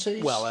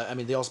 70s? Well, I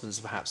mean, the Osmonds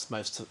perhaps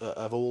most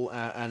of all,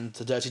 and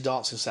the Dirty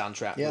Dancing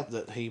soundtrack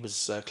that he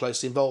was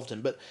closely involved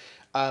in. But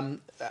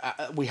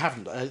we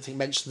haven't, I don't think,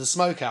 mentioned the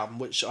Smoke album,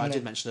 which I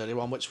did mention earlier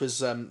on, which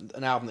was an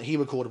album that he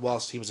recorded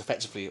whilst he was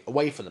effectively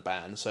away from the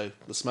band. So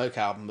the Smoke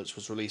album, which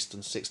was released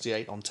in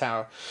 '68 on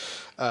Tower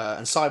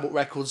and Sidewalk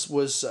Records,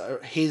 was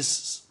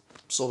his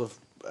sort of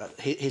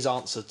his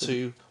answer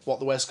to what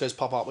the West Coast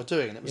pop art were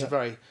doing, and it was a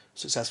very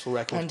successful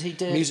record. And he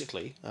did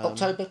musically.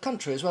 October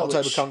Country as well,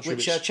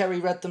 which Cherry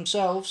Red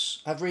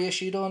themselves have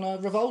reissued on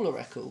Revola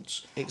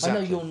Records. Exactly.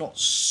 I know you're not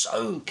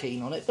so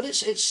keen on it, but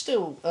it's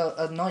still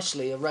a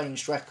nicely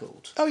arranged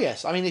record. Oh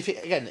yes, I mean,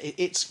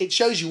 it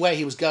shows you where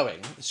he was going.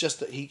 It's just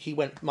that he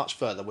went much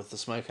further with the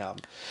Smoke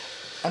album.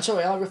 And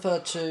sorry, I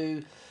referred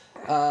to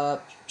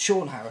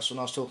Sean Harris when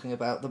I was talking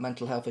about the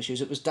mental health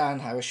issues. It was Dan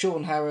Harris.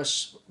 Sean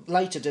Harris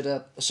later did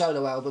a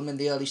solo album in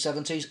the early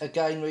 70s,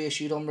 again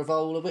reissued on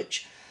Revola,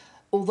 which,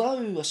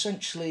 although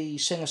essentially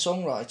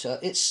singer-songwriter,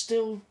 it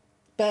still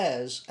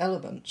bears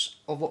elements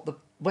of what the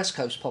West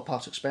Coast Pop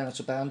Art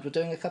Experimenter band were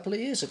doing a couple of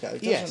years ago,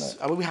 doesn't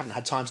it? I mean, we haven't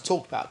had time to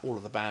talk about all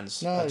of the band's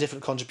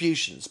different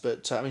contributions,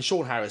 but I mean,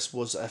 Sean Harris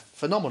was a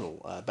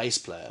phenomenal bass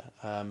player,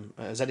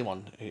 as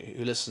anyone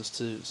who listens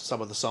to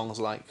some of the songs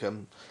like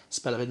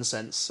Smell of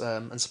Incense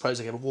and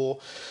Supposing Ever War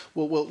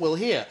will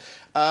hear.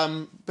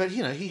 But,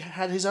 you know, he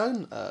had his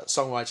own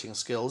songwriting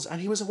skills,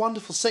 and he was a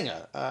wonderful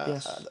singer.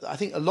 I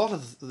think a lot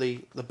of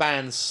the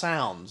band's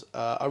sound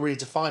are really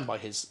defined by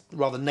his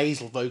rather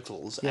nasal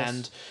vocals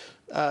and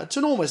to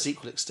an almost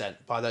equal extent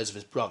by those of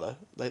his brother.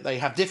 They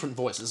have different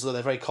voices, so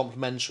they're very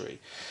complementary.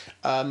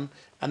 And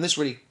this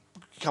really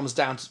comes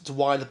down to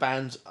why the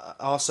band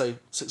are so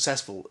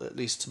successful, at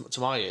least to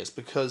my ears,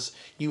 because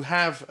you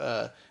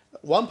have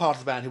one part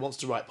of the band who wants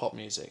to write pop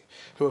music,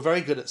 who are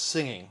very good at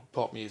singing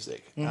pop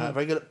music,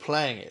 very good at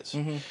playing it.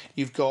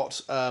 You've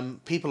got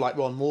people like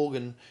Ron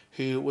Morgan,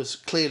 who was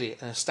clearly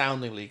an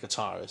astoundingly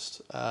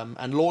guitarist,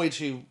 and Lloyd,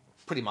 who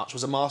pretty much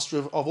was a master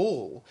of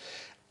all.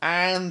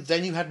 And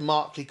then you had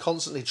Markley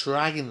constantly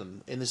dragging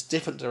them in this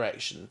different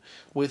direction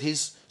with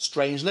his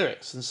strange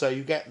lyrics. And so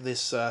you get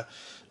this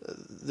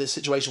this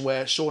situation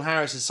where Sean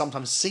Harris is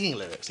sometimes singing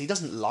lyrics he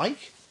doesn't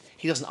like,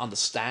 he doesn't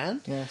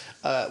understand,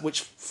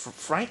 which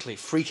frankly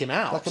freak him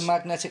out. Like a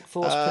magnetic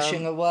force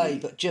pushing away,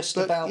 but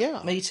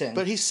about meeting.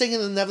 But he's singing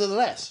them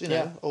nevertheless, you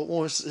know,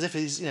 almost as if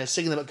he's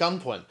singing them at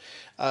gunpoint.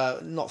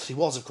 Not that he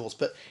was, of course,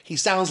 but he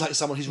sounds like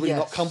someone who's really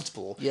not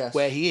comfortable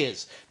where he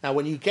is. Now,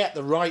 when you get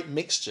the right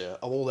mixture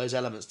of all those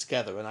elements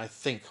together, and I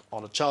think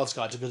on A Child's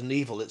Guide to Good and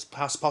Evil, it's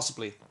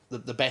possibly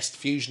the best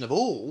fusion of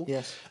all.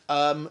 Yes.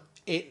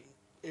 It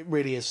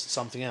really is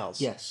something else.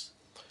 Yes.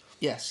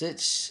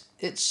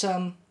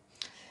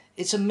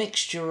 It's a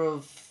mixture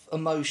of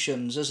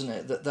emotions, isn't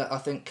it, that I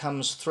think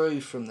comes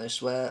through from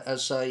this, where,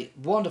 as say,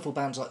 wonderful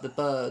bands like the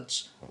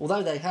Byrds,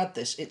 although they had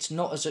this, it's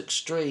not as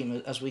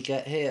extreme as we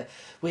get here.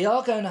 We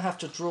are going to have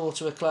to draw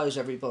to a close,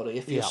 everybody,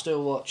 if you're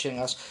still watching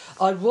us.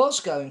 I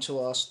was going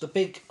to ask the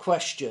big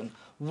question,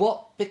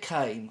 what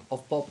became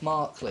of Bob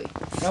Markley?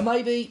 Now,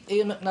 maybe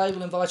Ian McNay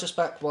will invite us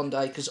back one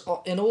day, because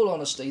in all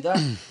honesty,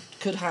 that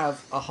could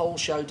have a whole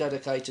show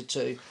dedicated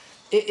to.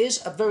 It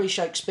is a very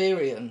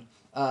Shakespearean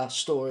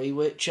story,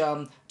 which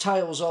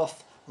tails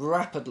off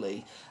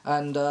rapidly,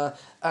 and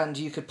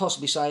you could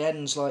possibly say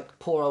ends like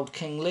poor old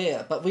King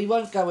Lear, but we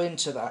won't go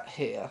into that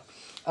here.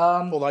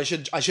 Although I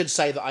should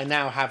say that I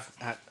now have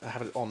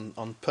it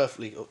on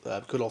perfectly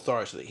good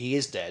authority that he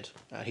is dead.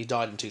 He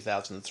died in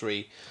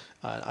 2003.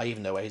 I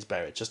even know where he's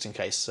buried, just in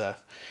case.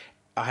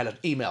 I had an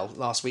email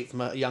last week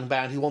from a young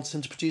band who wanted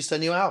him to produce their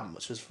new album,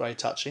 which was very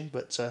touching,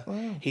 but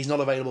he's not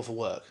available for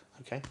work.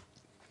 Okay.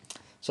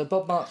 So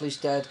Bob Marley's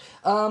dead.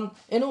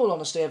 In all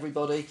honesty,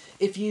 everybody,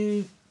 if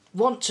you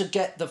want to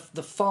get the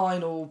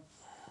final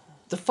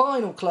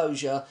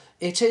closure,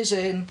 it is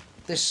in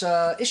this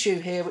issue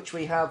here, which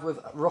we have with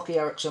Rocky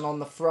Erickson on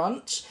the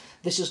front.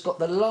 This has got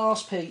the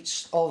last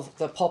piece of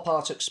the pop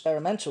art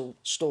experimental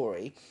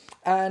story,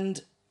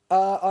 and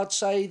I'd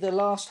say the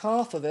last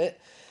half of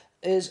it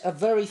is a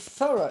very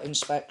thorough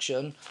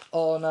inspection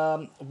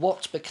on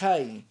what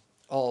became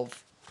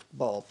of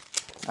Bob.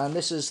 And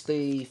this is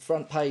the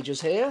front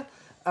pages here,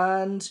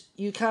 and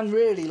you can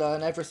really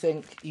learn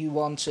everything you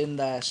want in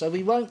there. So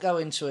we won't go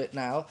into it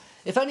now.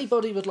 If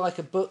anybody would like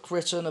a book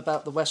written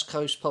about the West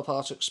Coast Pop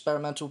Art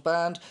Experimental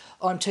Band,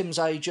 I'm Tim's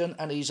agent,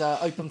 and he's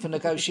open for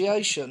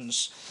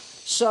negotiations.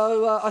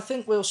 So I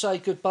think we'll say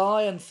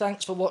goodbye, and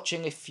thanks for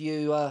watching if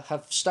you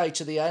have stayed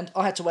to the end.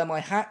 I had to wear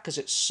my hat because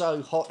it's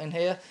so hot in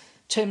here.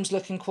 Tim's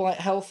looking quite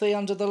healthy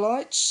under the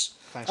lights.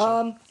 Thanks,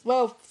 Tim.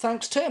 Well,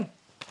 thanks, Tim.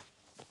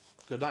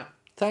 Good night.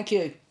 Thank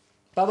you.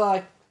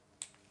 Bye-bye.